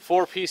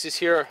 4 pieces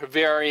here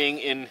varying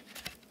in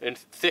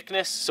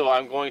thickness, so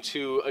I'm going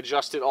to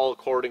adjust it all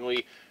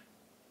accordingly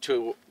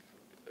to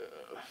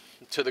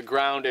the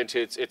ground and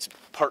to its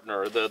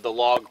partner, the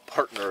log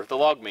partner, the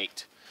log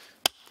mate.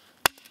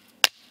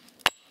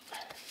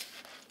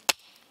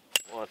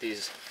 I want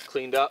these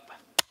cleaned up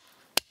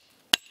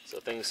so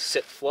things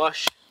sit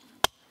flush.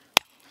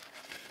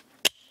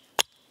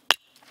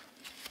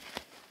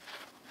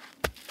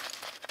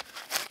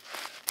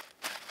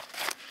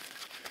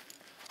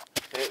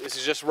 This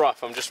is just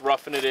rough. I'm just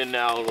roughing it in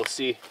now, and we'll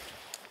see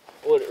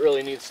what it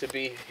really needs to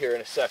be here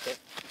in a second.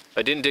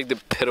 I didn't dig the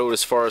pit out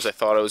as far as I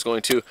thought I was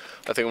going to.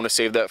 I think I'm going to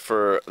save that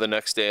for the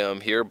next day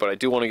I'm here, but I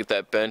do want to get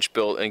that bench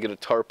built and get a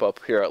tarp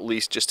up here at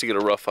least just to get a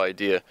rough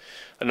idea.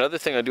 Another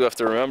thing I do have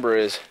to remember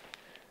is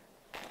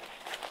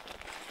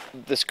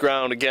this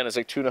ground, again, is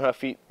like 2.5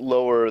 feet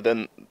lower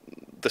than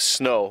the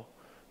snow.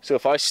 So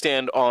if I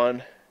stand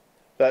on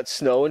that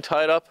snow and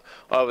tie it up,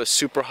 I'll have a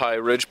super high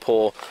ridge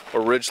pole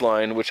or ridge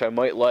line, which I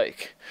might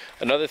like.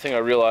 Another thing I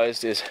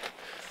realized is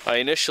I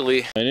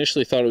initially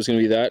thought it was going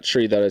to be that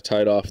tree that I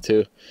tied off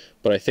to,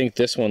 but I think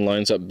this one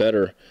lines up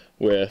better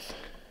with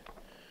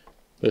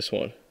this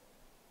one.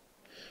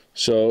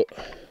 So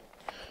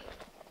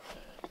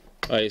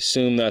I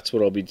assume that's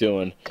what I'll be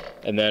doing.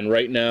 And then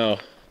right now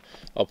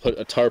I'll put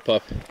a tarp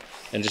up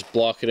and just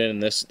block it in,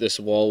 and this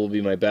wall will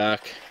be my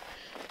back.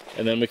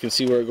 And then we can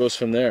see where it goes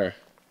from there.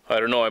 I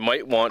don't know, I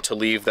might want to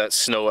leave that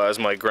snow as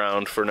my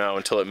ground for now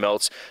until it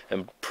melts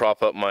and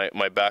prop up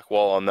my back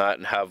wall on that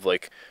and have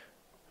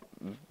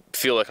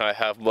feel like I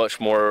have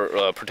much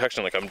more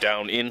protection, like I'm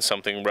down in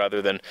something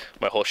rather than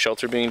my whole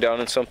shelter being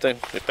down in something,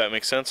 if that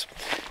makes sense.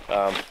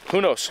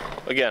 Who knows?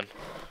 Again,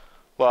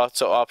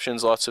 lots of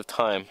options, lots of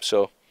time.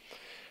 So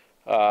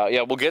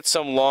yeah, we'll get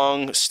some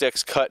long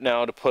sticks cut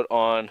now to put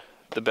on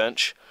the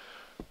bench,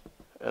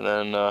 and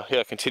then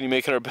yeah, continue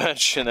making our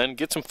bench and then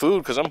get some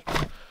food because I'm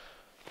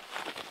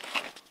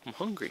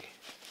hungry.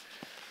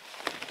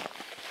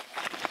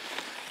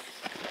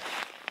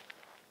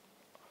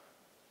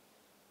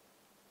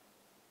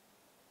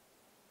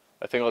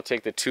 I think I'll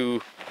take the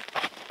two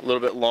a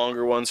little bit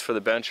longer ones for the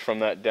bench from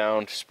that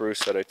downed spruce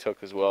that I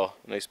took as well.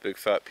 Nice big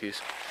fat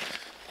piece.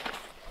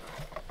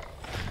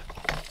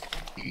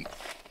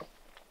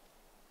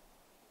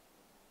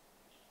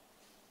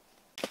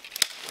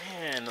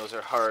 Man, those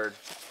are hard.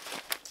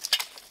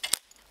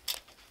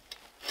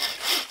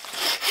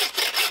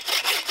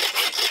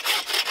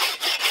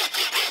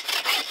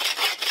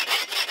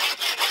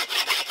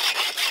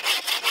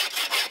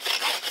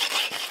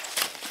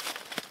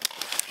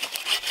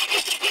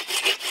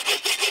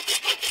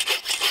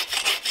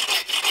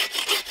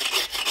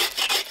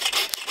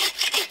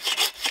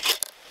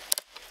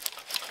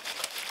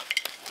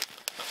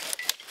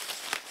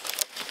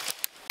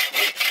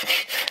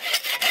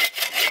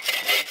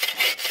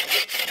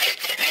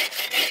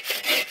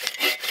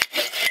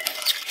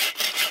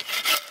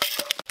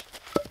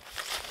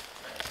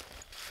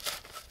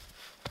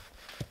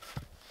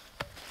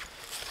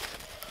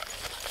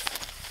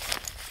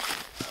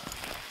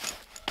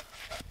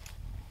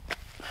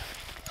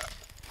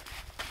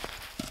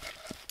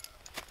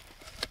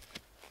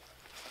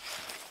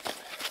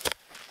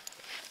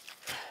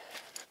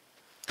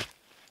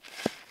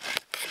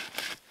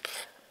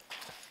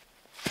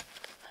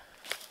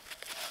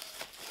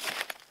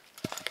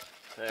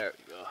 There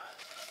we go.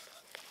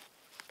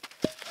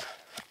 I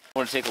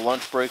want to take a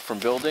lunch break from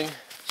building,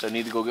 so I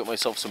need to go get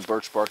myself some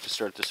birch bark to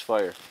start this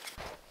fire.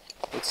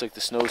 Looks like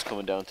the snow's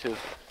coming down too.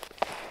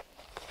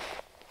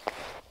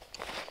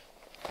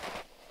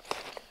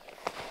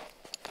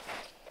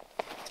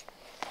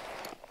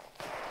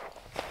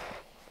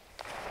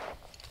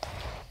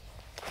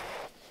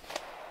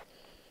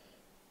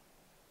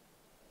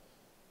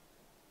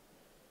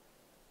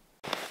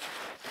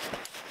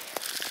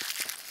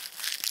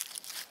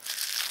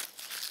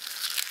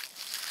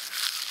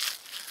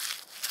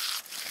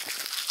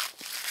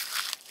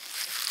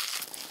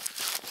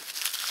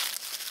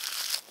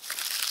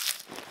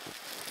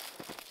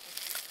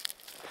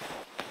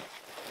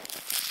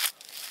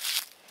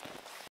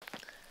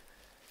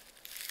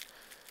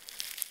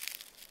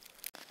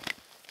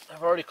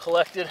 I've already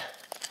collected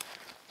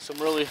some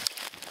really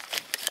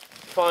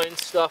fine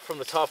stuff from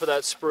the top of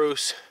that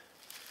spruce,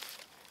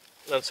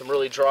 and then some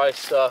really dry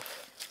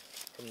stuff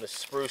from the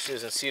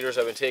spruces and cedars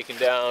I've been taking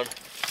down,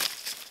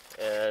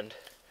 and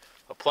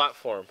a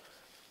platform.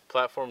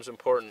 Platform's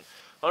important.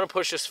 I'm gonna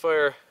push this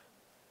fire.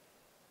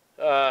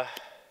 No,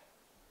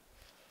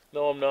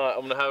 I'm not.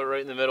 I'm gonna have it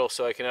right in the middle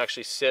so I can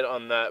actually sit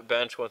on that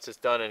bench once it's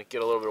done and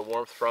get a little bit of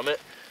warmth from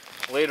it.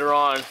 Later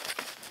on,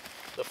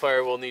 the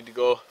fire will need to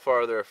go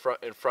farther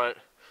in front,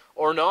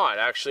 or not.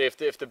 Actually,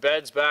 if the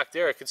bed's back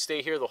there, it could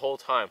stay here the whole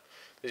time.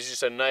 This is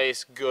just a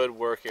nice, good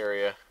work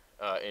area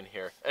in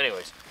here.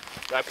 Anyways,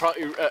 that's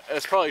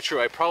probably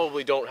true. I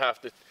probably don't have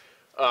to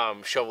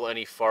shovel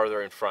any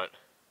farther in front,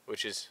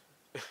 which is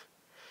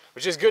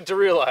good to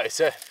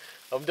realize.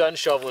 I'm done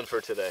shoveling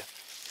for today.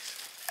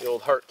 The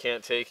old heart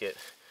can't take it.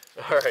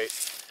 All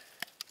right,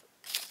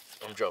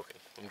 I'm joking.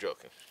 I'm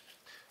joking.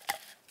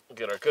 We'll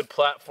get our good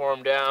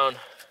platform down.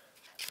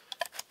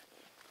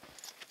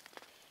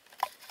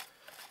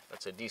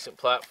 That's a decent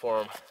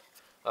platform.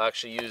 I'll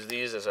actually use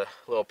these as a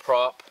little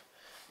prop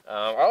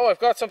Oh, I've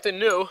got something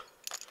new.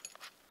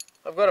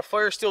 I've got a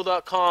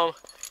firesteel.com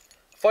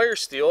fire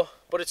steel,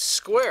 but it's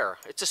square.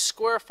 It's a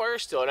square fire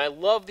steel, and I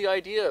love the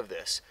idea of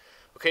this.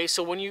 Okay,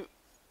 so when you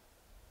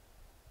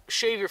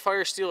shave your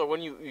fire steel, or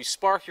when you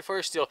spark your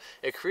fire steel,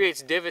 it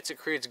creates divots, it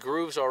creates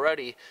grooves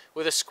already.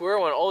 With a square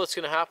one, all that's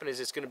going to happen is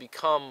it's going to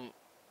become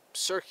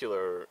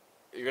circular.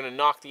 You're going to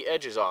knock the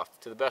edges off,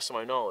 to the best of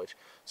my knowledge.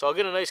 So I'll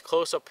get a nice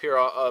close-up here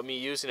of me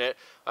using it.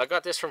 I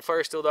got this from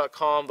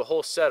firesteel.com, the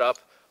whole setup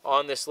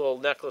on this little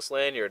necklace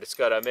lanyard. It's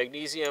got a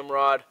magnesium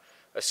rod,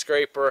 a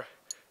scraper,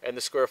 and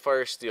the square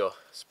fire steel.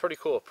 It's pretty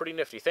cool, pretty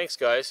nifty. Thanks,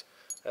 guys,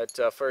 at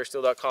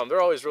firesteel.com.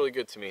 They're always really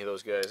good to me,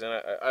 those guys.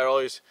 And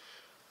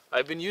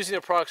I've been using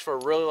their products for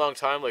a really long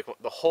time, like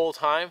the whole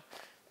time.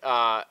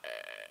 And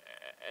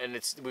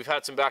we've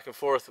had some back and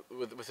forth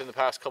within the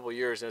past couple of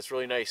years, and it's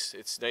really nice.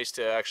 It's nice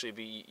to actually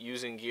be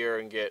using gear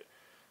and get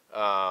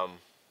the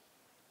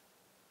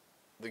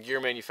gear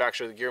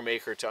manufacturer, the gear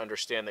maker, to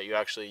understand that you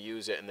actually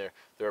use it, and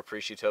they're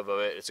appreciative of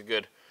it. It's a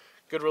good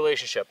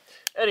relationship.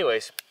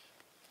 Anyways,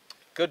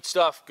 good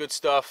stuff.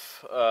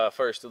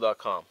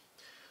 Firesteel.com.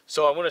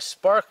 So I'm going to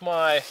spark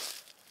my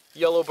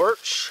yellow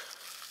birch,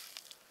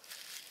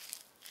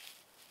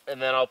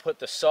 and then I'll put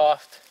the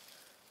soft,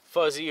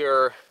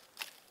 fuzzier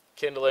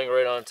kindling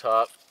right on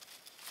top,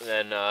 and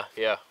then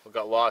yeah, we've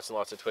got lots and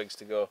lots of twigs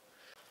to go.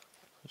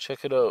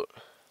 Check it out.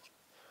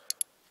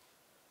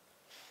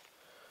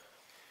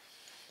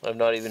 I've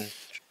not even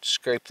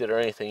scraped it or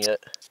anything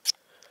yet.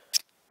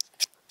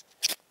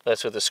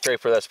 That's with the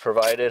scraper that's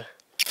provided.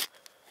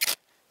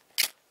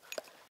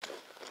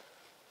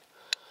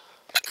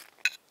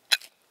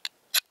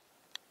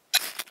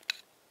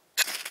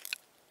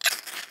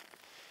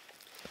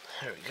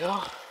 There we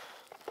go.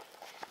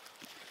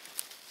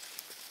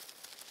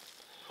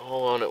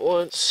 All on at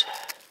once.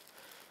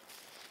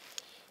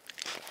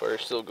 Fire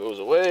still goes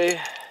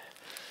away.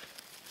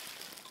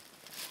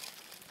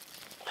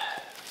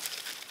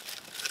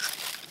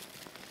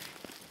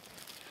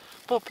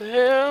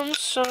 Bam,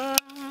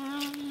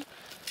 son.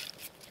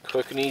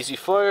 Quick and easy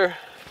fire.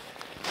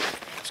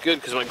 It's good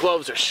because my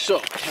gloves are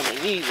soaked, and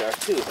my knees are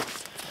too.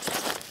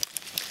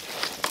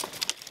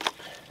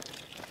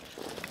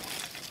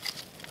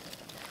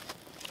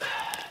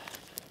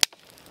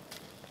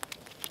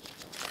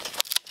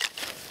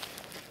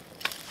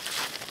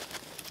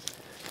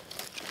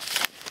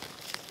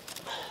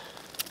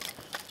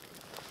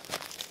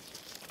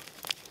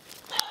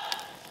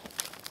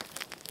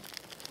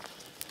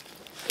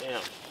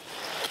 Damn.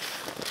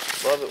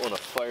 Love it when a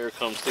fire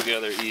comes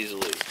together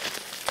easily.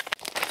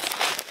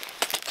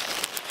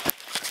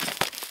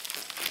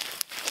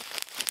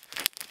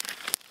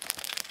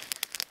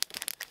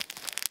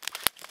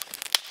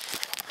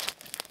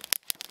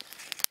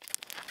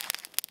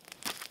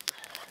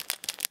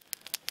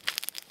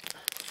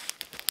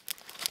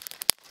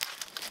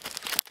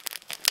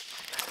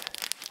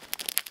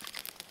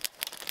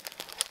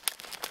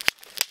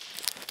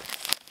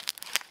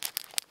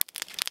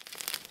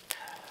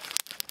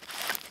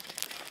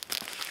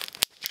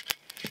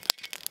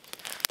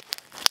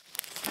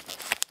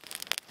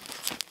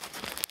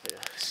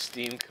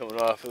 Steam coming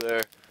off of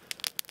there.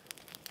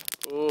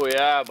 Oh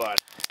yeah, bud.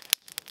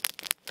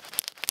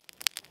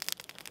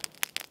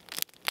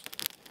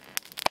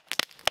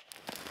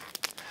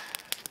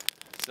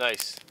 It's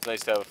nice. It's nice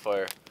to have a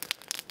fire.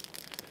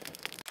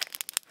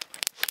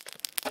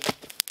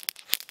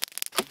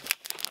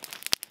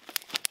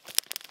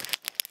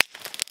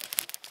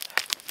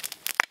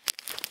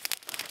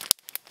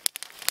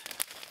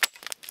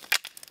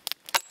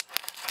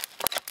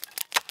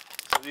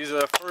 So these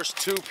are the first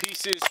two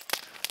pieces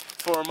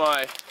for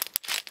my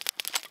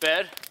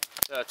bed,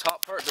 the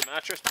top part, the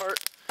mattress part.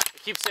 I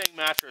keep saying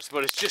mattress,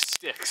 but it's just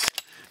sticks.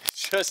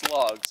 It's just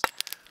logs.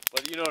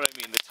 But you know what I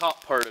mean, the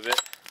top part of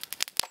it.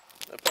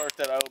 The part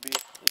that I will be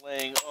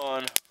laying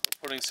on, or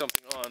putting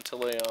something on to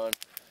lay on.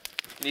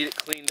 Need it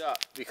cleaned up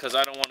because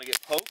I don't want to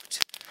get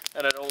poked,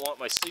 and I don't want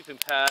my sleeping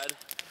pad,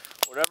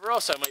 whatever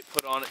else I might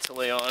put on it to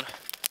lay on,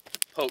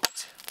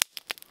 poked.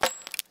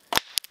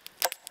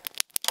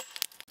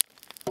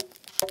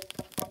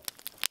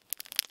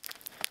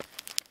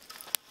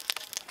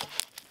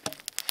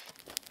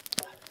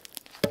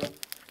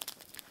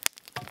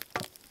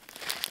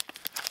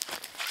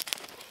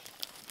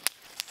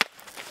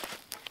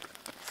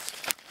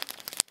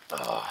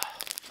 Oh,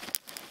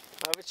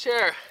 I have a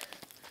chair.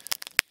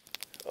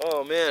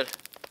 Oh man,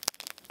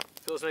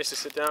 feels nice to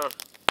sit down.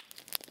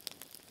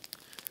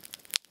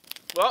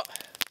 Well,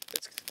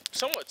 it's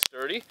somewhat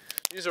sturdy.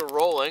 These are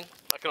rolling.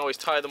 I can always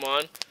tie them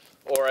on,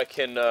 or I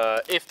can,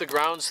 if the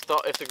ground's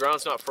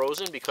not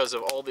frozen because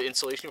of all the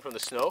insulation from the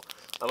snow,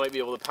 I might be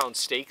able to pound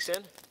stakes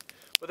in.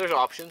 But there's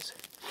options.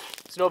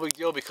 It's no big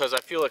deal because I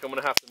feel like I'm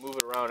going to have to move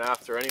it around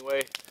after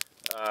anyway,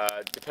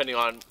 depending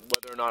on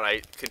whether or not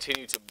I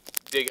continue to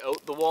dig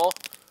out the wall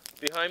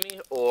behind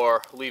me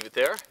or leave it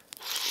there.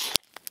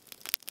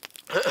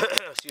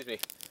 Excuse me.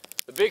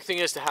 The big thing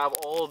is to have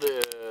all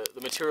the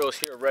materials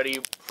here ready,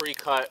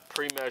 pre-cut,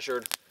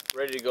 pre-measured,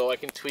 ready to go. I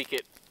can tweak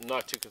it. I'm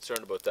not too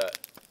concerned about that.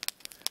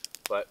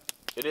 But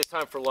it is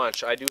time for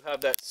lunch. I do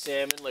have that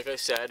salmon, like I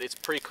said. It's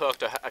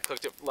pre-cooked. I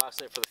cooked it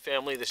last night for the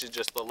family. This is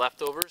just the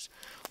leftovers.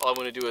 All I'm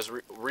going to do is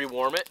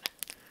re-warm it.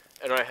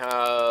 And I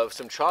have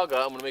some chaga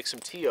I'm going to make some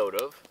tea out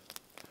of.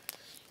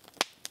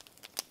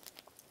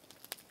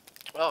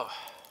 Oh,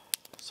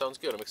 sounds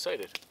good. I'm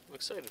excited. I'm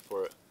excited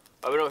for it.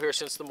 I've been out here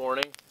since the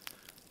morning.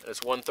 And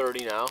it's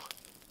 1:30 now.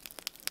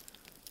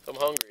 I'm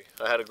hungry.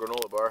 I had a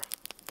granola bar.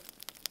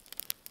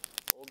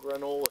 Old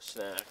granola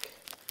snack.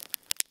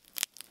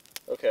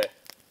 Okay.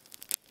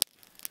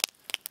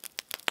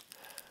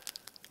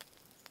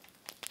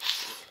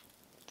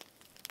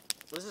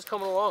 This is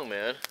coming along,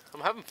 man.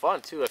 I'm having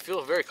fun too. I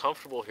feel very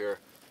comfortable here.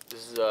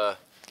 This is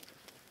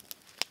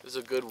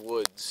a good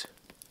woods.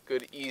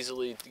 Good,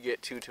 easily to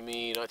get to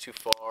me, not too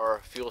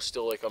far. Feels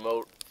still like I'm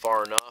out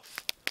far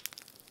enough.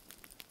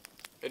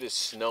 It is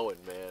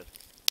snowing, man.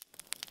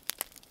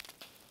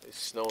 It's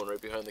snowing right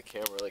behind the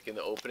camera, like in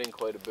the opening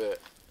quite a bit.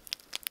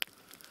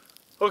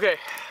 Okay,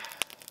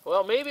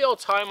 well maybe I'll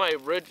tie my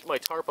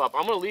tarp up.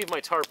 I'm gonna leave my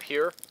tarp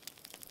here.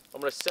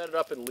 I'm gonna set it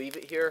up and leave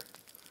it here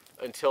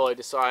until I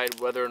decide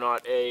whether or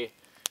not I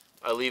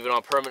leave it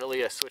on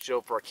permanently, I switch it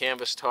out for a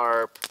canvas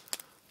tarp.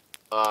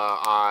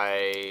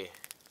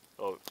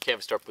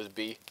 Canvas tarp was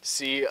B.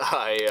 C,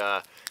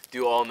 I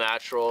do all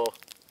natural.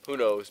 Who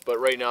knows? But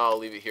right now I'll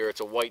leave it here. It's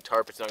a white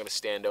tarp. It's not going to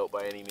stand out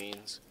by any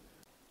means.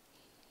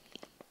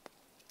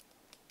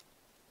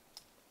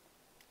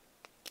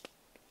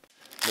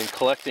 I've been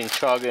collecting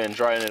chaga and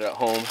drying it at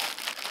home.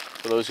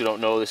 For those who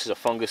don't know, this is a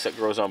fungus that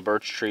grows on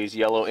birch trees,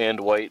 yellow and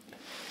white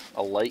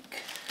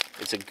alike.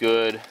 It's a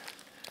good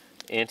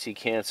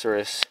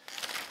anti-cancerous,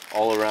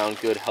 all-around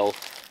good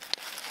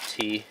health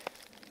tea.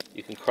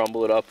 You can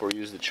crumble it up or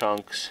use the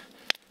chunks.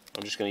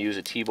 I'm just going to use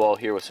a tea ball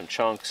here with some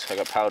chunks. I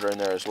got powder in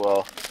there as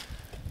well.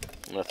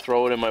 I'm going to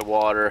throw it in my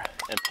water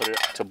and put it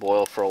to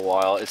boil for a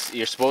while.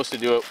 You're supposed to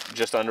do it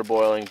just under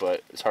boiling,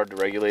 but it's hard to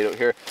regulate out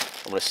here.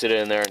 I'm going to sit it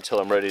in there until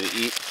I'm ready to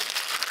eat.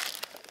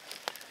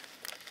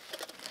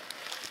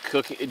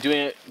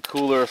 Doing it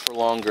cooler for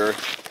longer.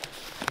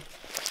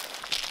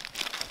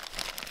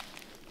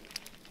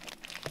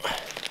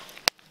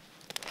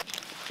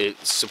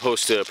 It's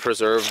supposed to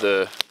preserve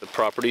the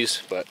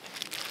properties, but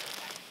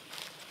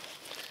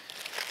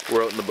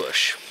we're out in the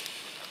bush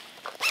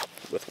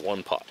with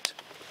one pot.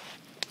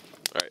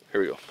 Alright,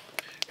 here we go.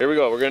 Here we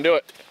go. We're going to do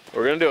it.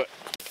 We're going to do it.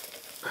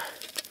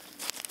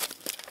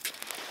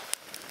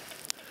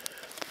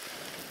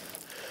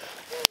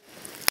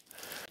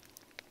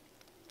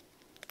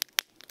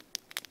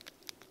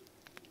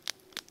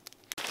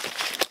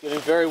 It's getting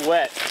very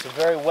wet. It's a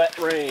very wet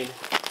rain.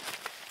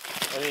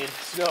 I mean,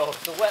 snow.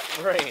 It's a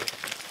wet rain.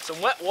 Some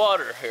wet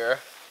water here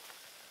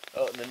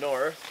out in the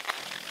north.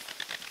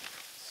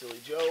 Silly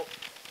Joe.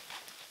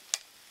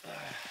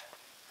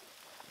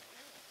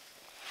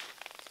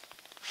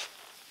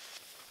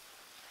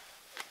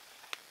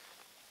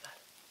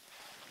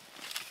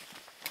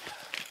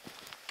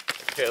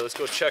 Okay, let's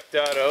go check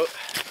that out.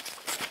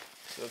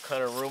 See what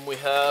kind of room we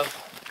have.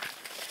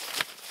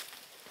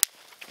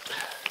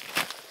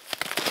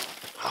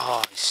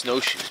 Oh, these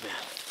snowshoes, man.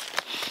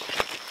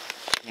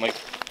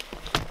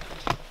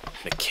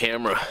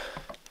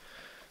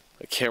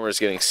 The camera's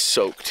getting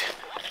soaked.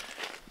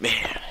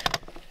 Man.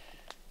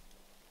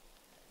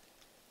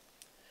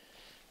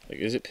 Like,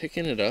 is it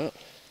picking it up?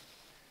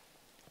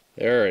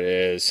 There it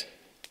is.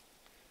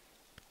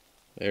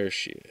 There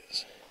she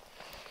is.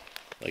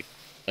 Like,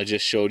 I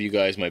just showed you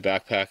guys my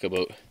backpack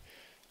about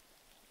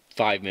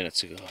 5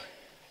 minutes ago.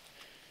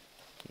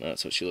 And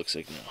that's what she looks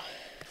like now.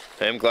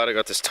 I am glad I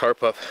got this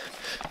tarp up.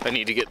 I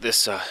need to get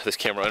this this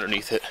camera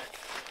underneath it.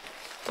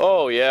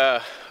 Oh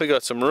yeah, we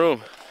got some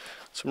room.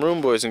 Some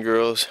room, boys and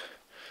girls.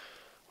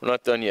 We're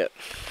not done yet.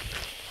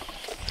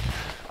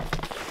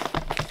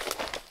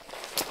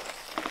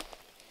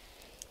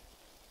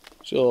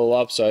 Still a little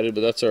lopsided,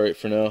 but that's alright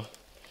for now.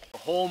 The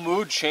whole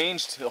mood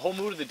changed. The whole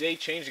mood of the day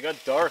changed. It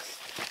got dark.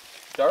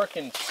 Dark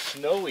and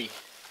snowy.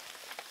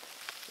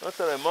 Not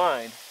that I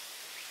mind.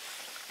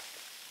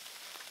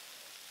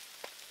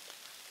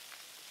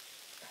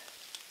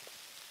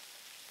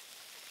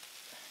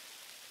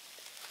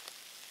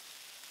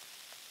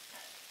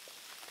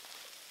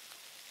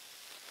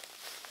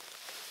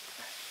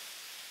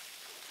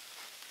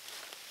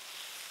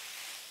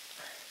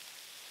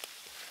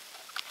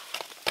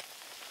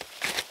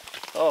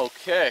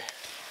 Okay,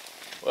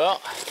 well,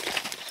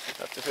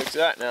 have to fix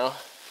that now.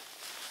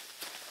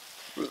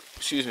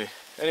 Excuse me.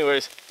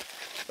 Anyways,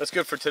 that's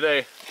good for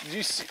today.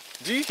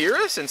 Do you hear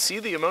us and see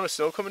the amount of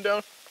snow coming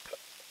down?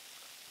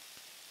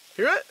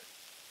 Hear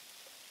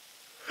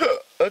it?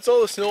 That's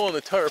all the snow on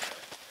the tarp.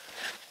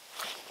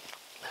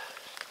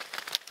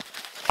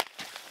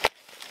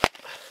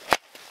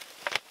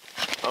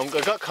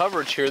 I got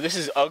coverage here. This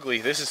is ugly.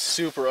 This is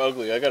super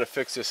ugly. I gotta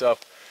fix this up.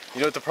 You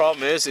know what the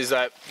problem is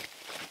that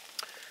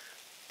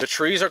the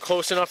trees are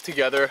close enough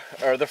together,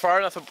 or they're far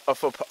enough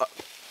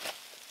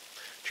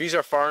trees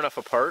are far enough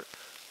apart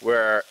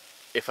where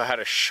if I had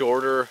a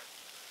shorter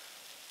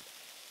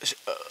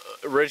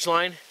ridge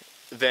line,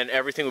 then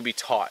everything would be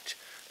taut.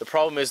 The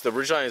problem is the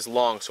ridgeline is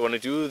long, so when I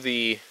do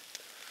the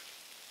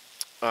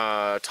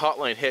taut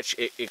line hitch,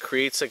 it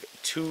creates like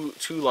two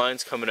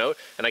lines coming out,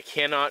 and I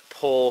cannot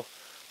pull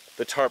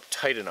the tarp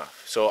tight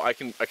enough. So I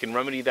can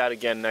remedy that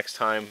again next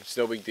time. It's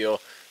no big deal.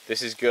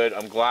 This is good.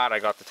 I'm glad I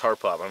got the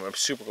tarp up. I'm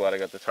super glad I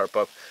got the tarp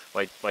up.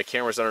 My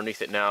camera's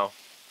underneath it now.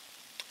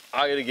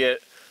 I gotta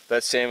get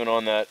that salmon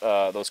on that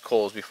those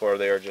coals before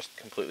they are just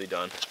completely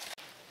done.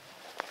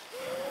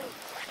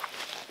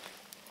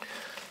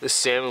 This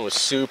salmon was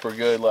super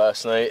good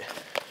last night.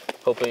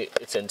 Hopefully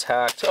it's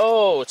intact.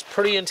 Oh, it's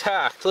pretty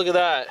intact. Look at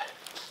that.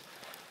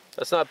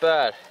 That's not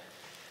bad.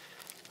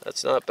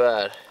 That's not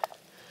bad.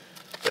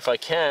 If I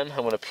can, I'm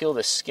going to peel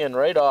this skin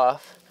right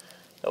off.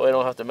 That way I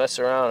don't have to mess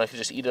around. I can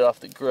just eat it off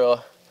the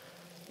grill.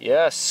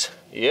 Yes.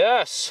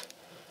 Yes.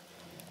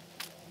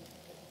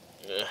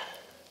 Yeah.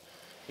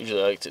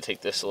 Usually I like to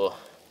take this little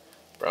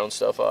brown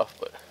stuff off,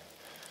 but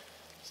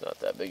it's not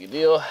that big a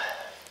deal.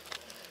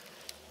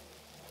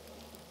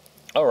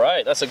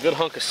 Alright, that's a good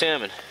hunk of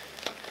salmon.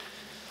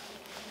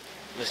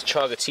 This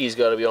chagatee's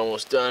got to be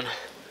almost done.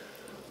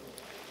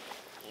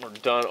 We're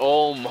done.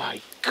 Oh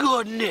my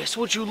goodness,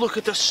 would you look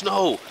at the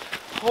snow?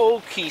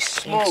 Holy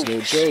smokes.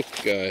 That's no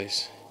joke,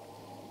 guys.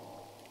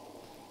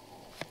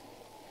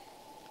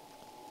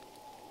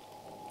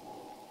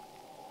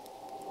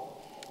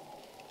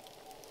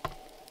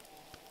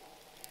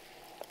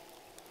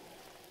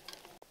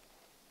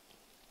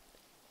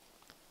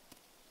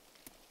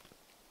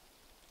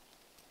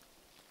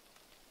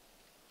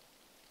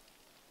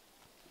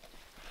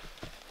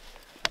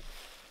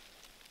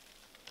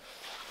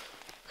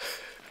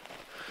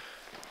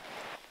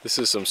 This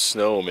is some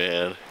snow,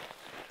 man.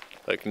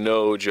 Like,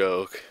 no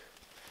joke.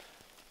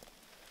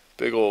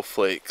 Big old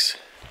flakes.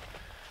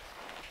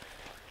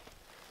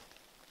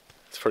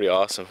 It's pretty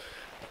awesome.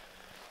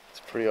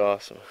 It's pretty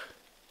awesome.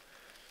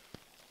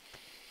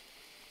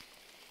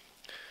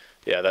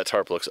 Yeah, that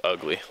tarp looks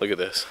ugly. Look at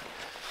this.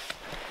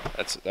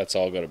 That's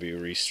all got to be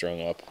restrung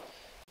up.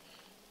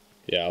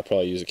 Yeah, I'll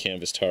probably use a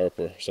canvas tarp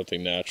or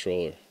something natural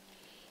or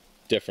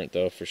different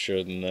though for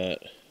sure than that.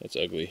 That's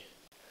ugly.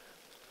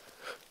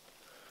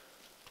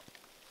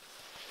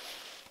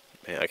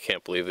 Man, I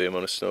can't believe the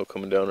amount of snow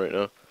coming down right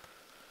now.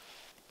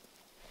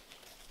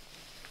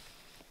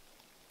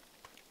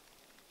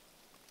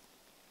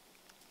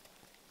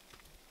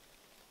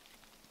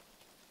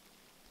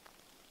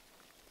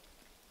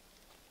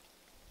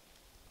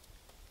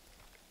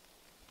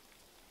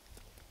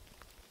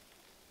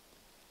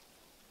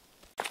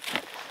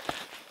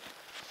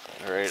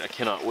 Alright, I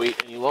cannot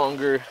wait any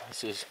longer.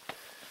 This is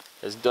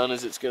as done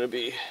as it's gonna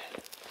be.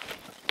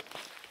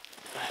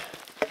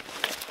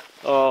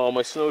 Oh,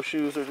 my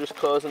snowshoes are just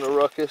causing a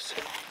ruckus.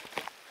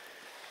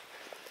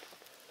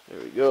 There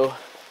we go.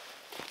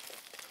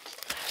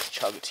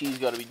 Chagatee's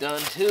got to be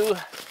done too.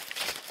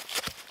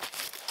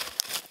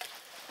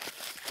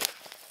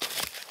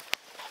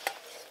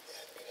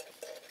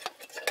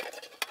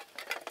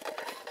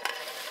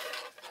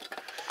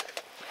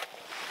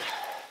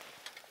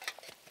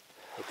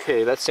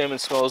 Okay, that salmon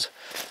smells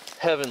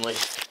heavenly.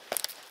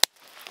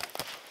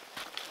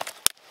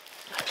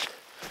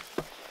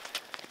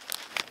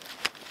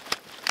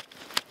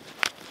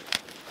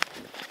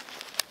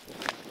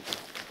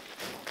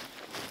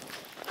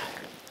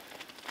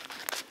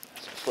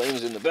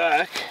 Flames in the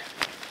back.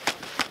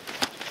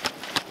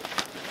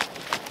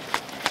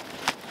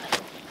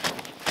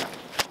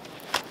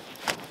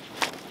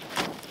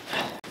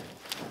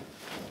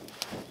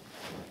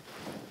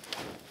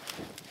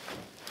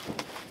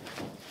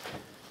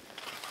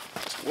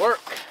 Work.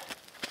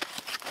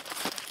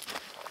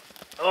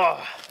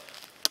 Oh,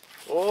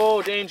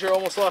 oh, danger!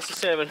 Almost lost the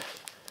salmon.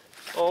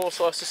 Almost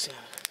lost the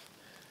salmon.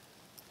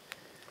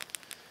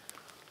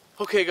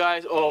 Okay,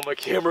 guys. Oh, my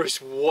camera's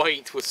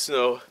white with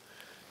snow.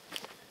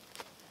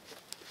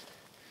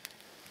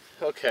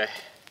 Okay,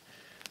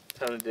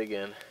 time to dig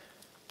in.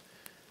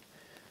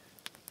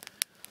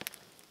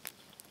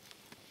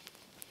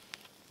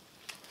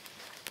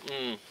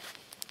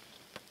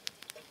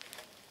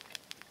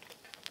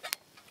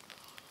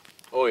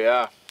 Oh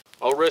yeah,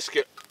 I'll risk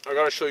it. I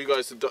gotta show you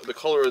guys the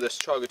color of this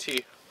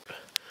chagatee.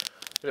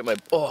 Get my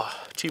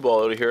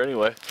T-ball out of here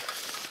anyway.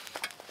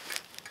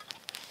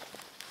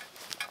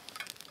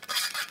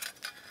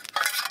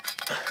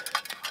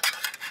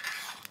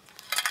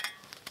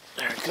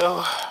 There we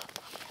go.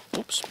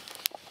 Oops.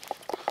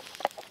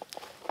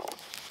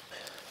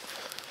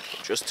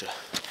 Just to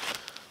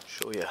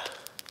show you.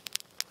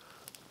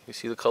 You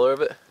see the color of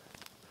it?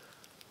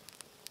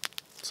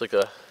 It's like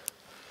a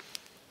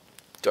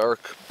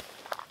dark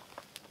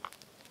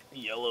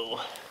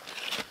yellow,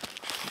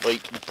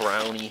 light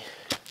browny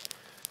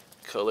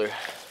color.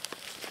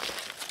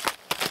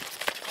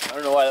 I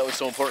don't know why that was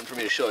so important for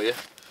me to show you.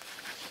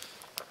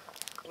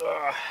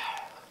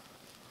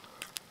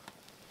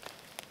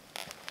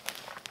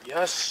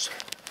 Yes.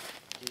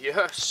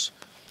 Yes.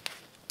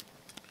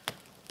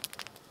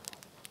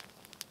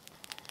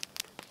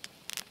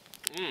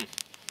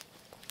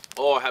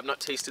 Oh, I have not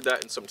tasted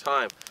that in some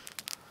time.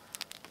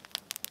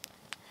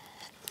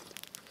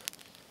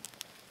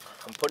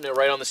 I'm Putting it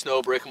right on the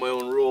snow, breaking my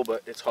own rule,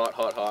 but it's hot,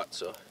 hot, hot,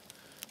 so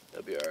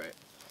that'll be alright.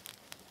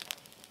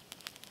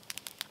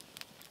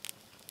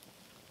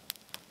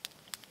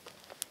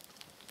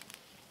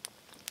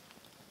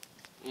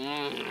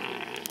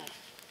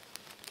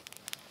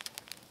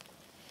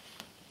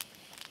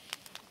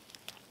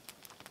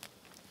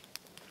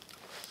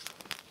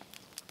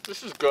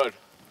 This is good.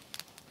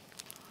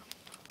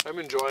 I'm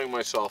enjoying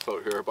myself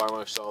out here by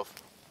myself.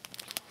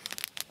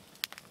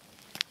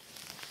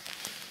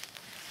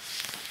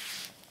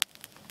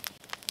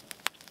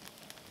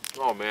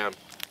 Oh man.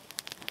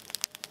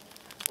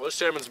 Well, this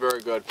salmon's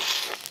very good.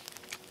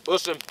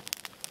 Listen,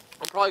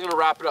 I'm probably gonna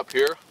wrap it up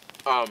here.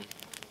 I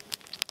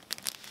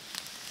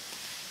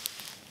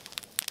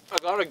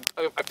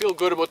feel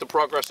good about the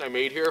progress I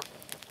made here.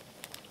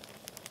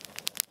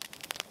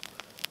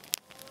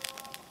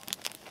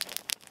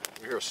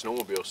 I hear a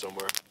snowmobile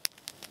somewhere.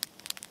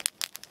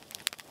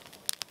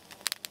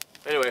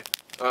 Anyway,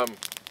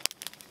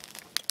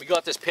 we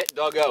got this pit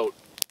dug out.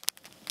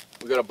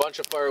 We got a bunch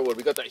of firewood.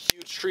 We got that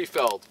huge tree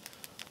felled.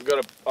 We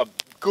got a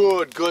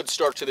good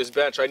start to this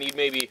bench. I need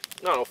maybe,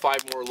 I don't know,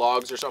 5 more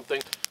logs or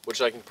something,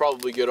 which I can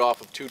probably get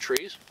off of 2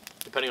 trees,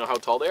 depending on how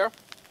tall they are.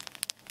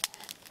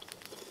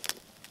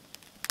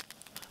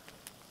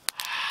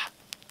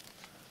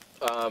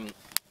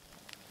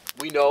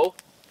 We know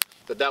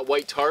that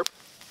white tarp,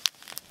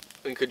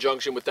 in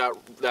conjunction with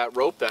that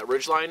rope, that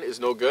ridge line, is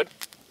no good.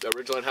 That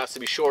ridge line has to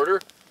be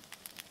shorter,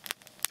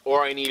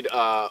 or I need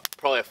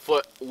probably a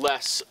foot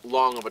less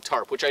long of a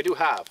tarp, which I do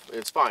have.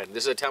 It's fine.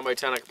 This is a 10 by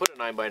 10. I can put a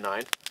 9 by 9.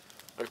 I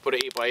can put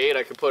an 8 by 8.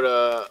 I can put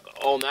a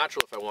all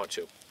natural if I want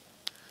to.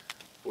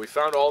 We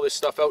found all this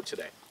stuff out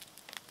today.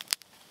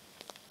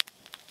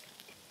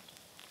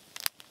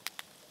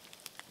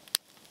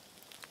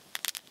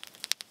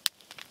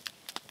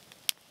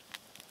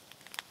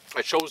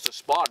 I chose the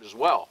spot as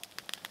well.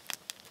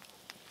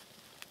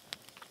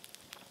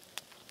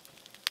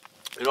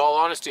 In all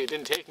honesty, it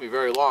didn't take me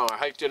very long. I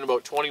hiked in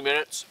about 20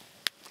 minutes.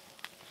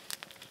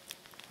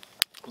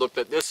 Looked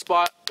at this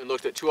spot and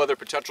looked at 2 other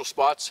potential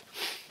spots.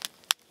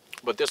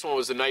 But this one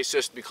was the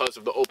nicest because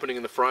of the opening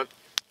in the front.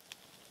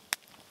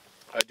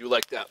 I do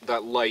like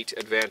that light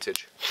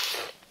advantage.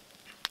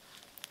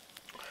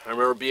 I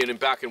remember being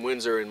back in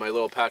Windsor in my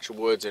little patch of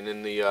woods, and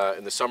in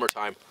the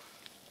summertime,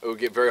 it would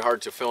get very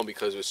hard to film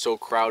because it was so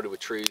crowded with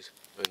trees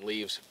and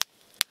leaves.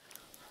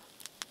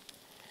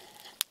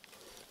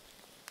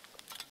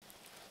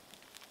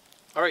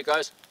 Alright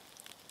guys,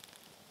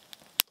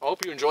 I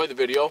hope you enjoyed the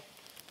video.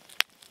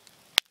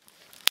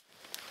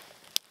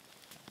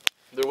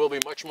 There will be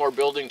much more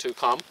building to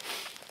come.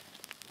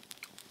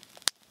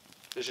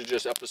 This is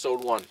just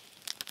episode 1.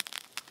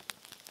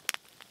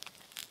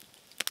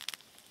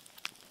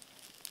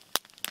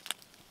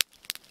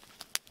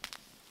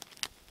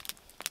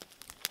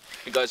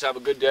 You guys have a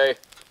good day.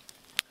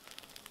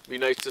 Be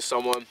nice to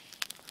someone.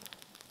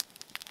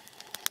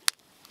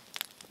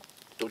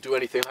 Don't do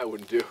anything I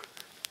wouldn't do.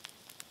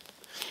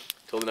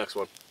 Till the next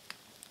one.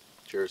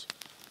 Cheers.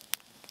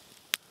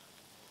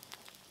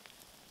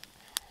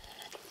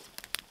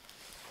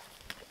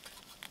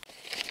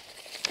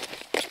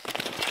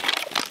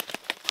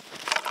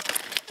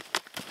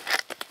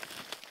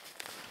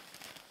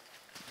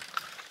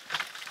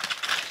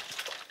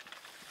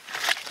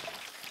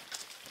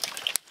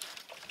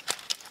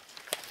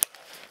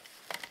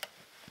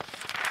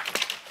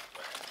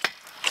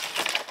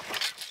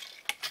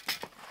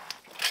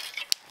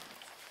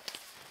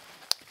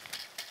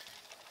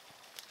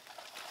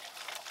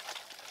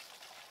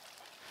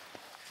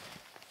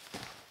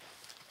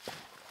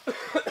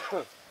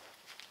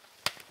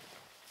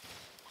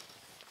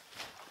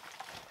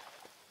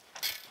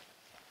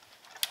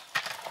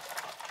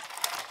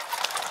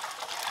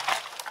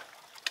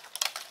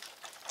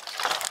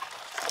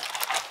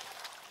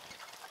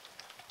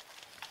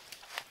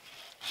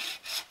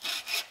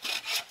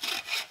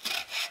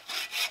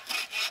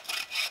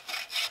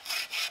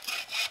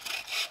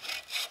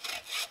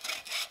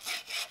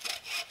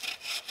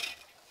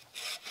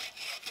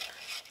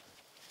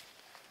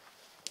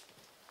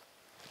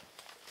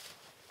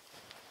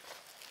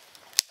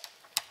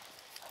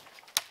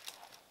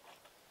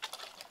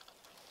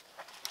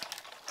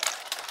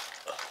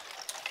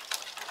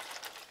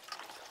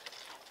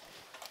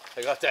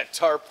 I got that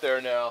tarp there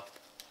now.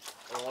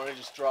 I want to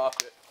just drop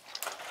it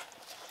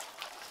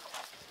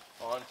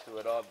onto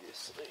it,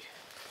 obviously.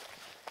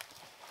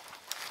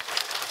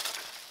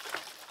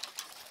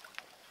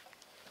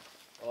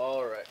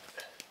 Alright.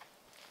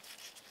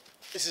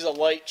 This is a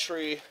light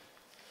tree.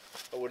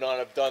 I would not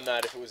have done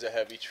that if it was a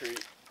heavy tree.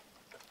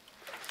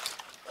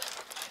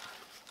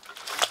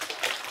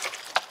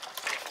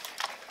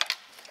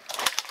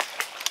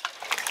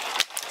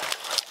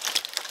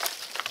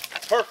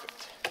 Perfect.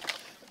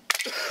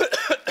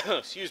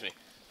 Excuse me.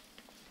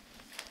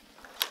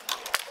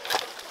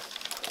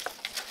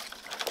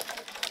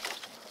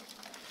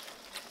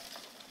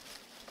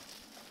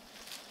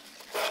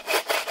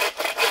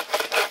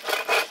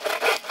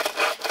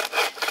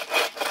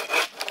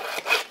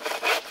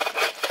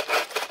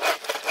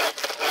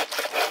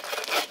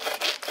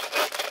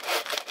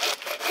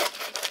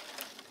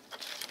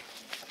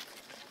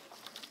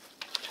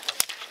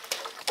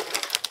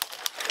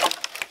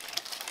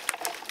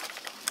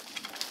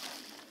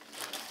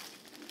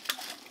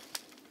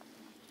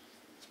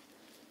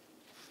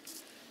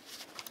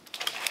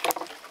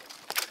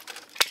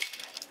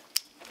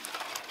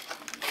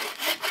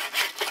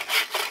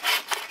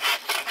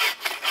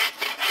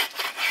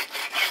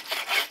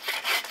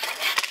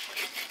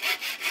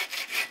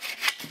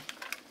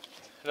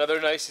 Another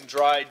nice and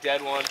dry,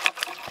 dead one.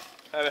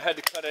 I haven't had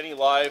to cut any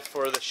live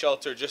for the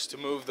shelter just to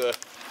move that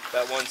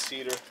one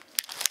cedar.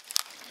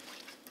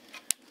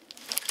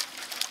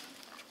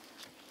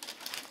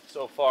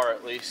 So far,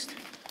 at least.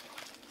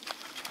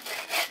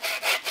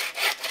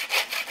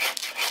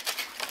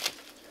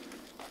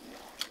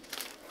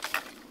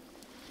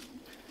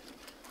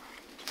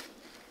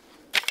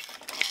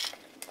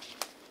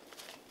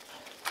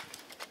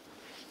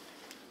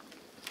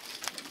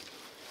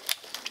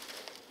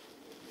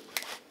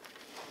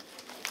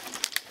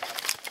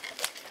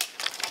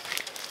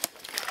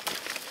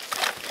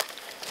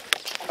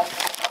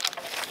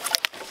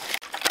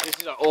 This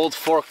is an old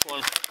forked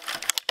one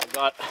I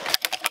got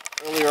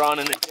earlier on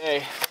in the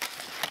day.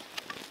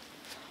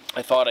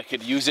 I thought I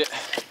could use it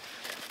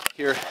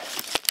here,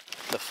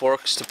 the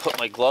forks, to put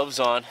my gloves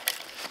on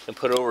and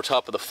put it over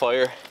top of the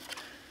fire.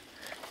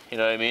 You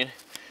know what I mean?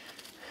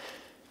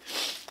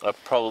 I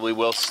probably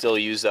will still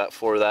use that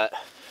for that.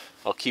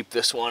 I'll keep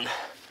this one.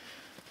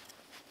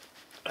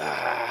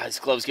 These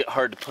gloves get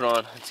hard to put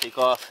on and take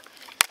off.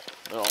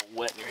 They're all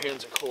wet and your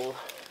hands are cold.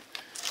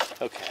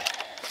 Okay.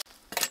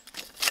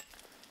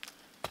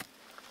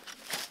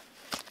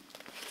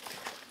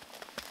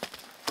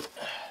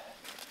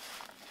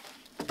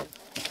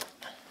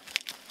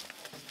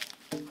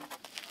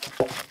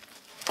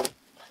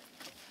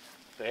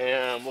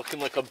 Bam, looking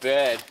like a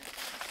bed.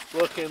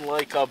 Looking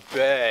like a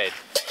bed.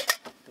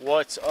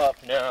 What's up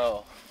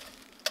now?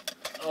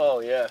 Oh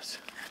yes.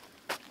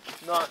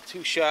 Not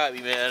too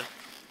shabby, man.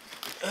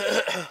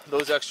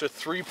 Those extra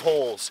 3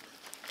 poles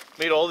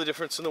made all the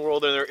difference in the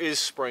world, and there is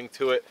spring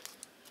to it.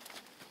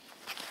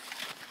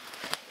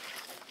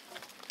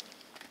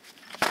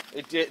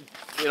 It did,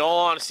 in all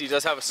honesty,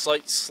 does have a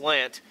slight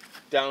slant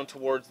down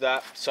towards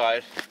that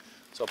side.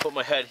 So I'll put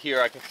my head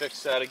here. I can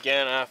fix that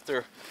again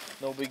after.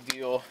 No big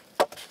deal.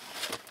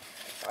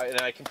 And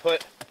I can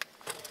put,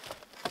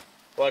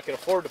 well, I can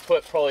afford to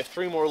put probably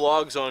 3 more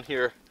logs on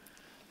here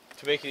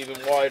to make it even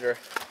wider.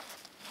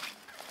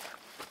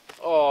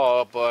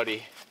 Oh,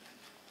 buddy.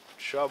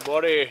 Shut,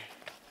 buddy.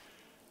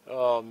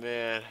 Oh,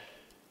 man.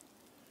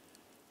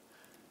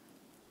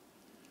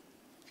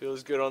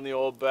 Feels good on the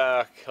old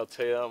back, I'll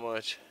tell you that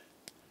much.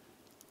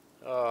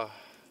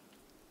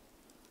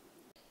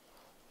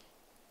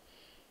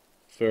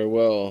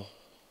 Farewell,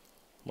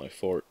 my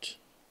fort.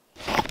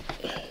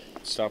 It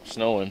stopped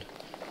snowing.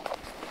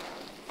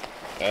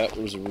 That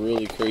was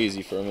really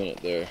crazy for a minute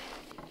there.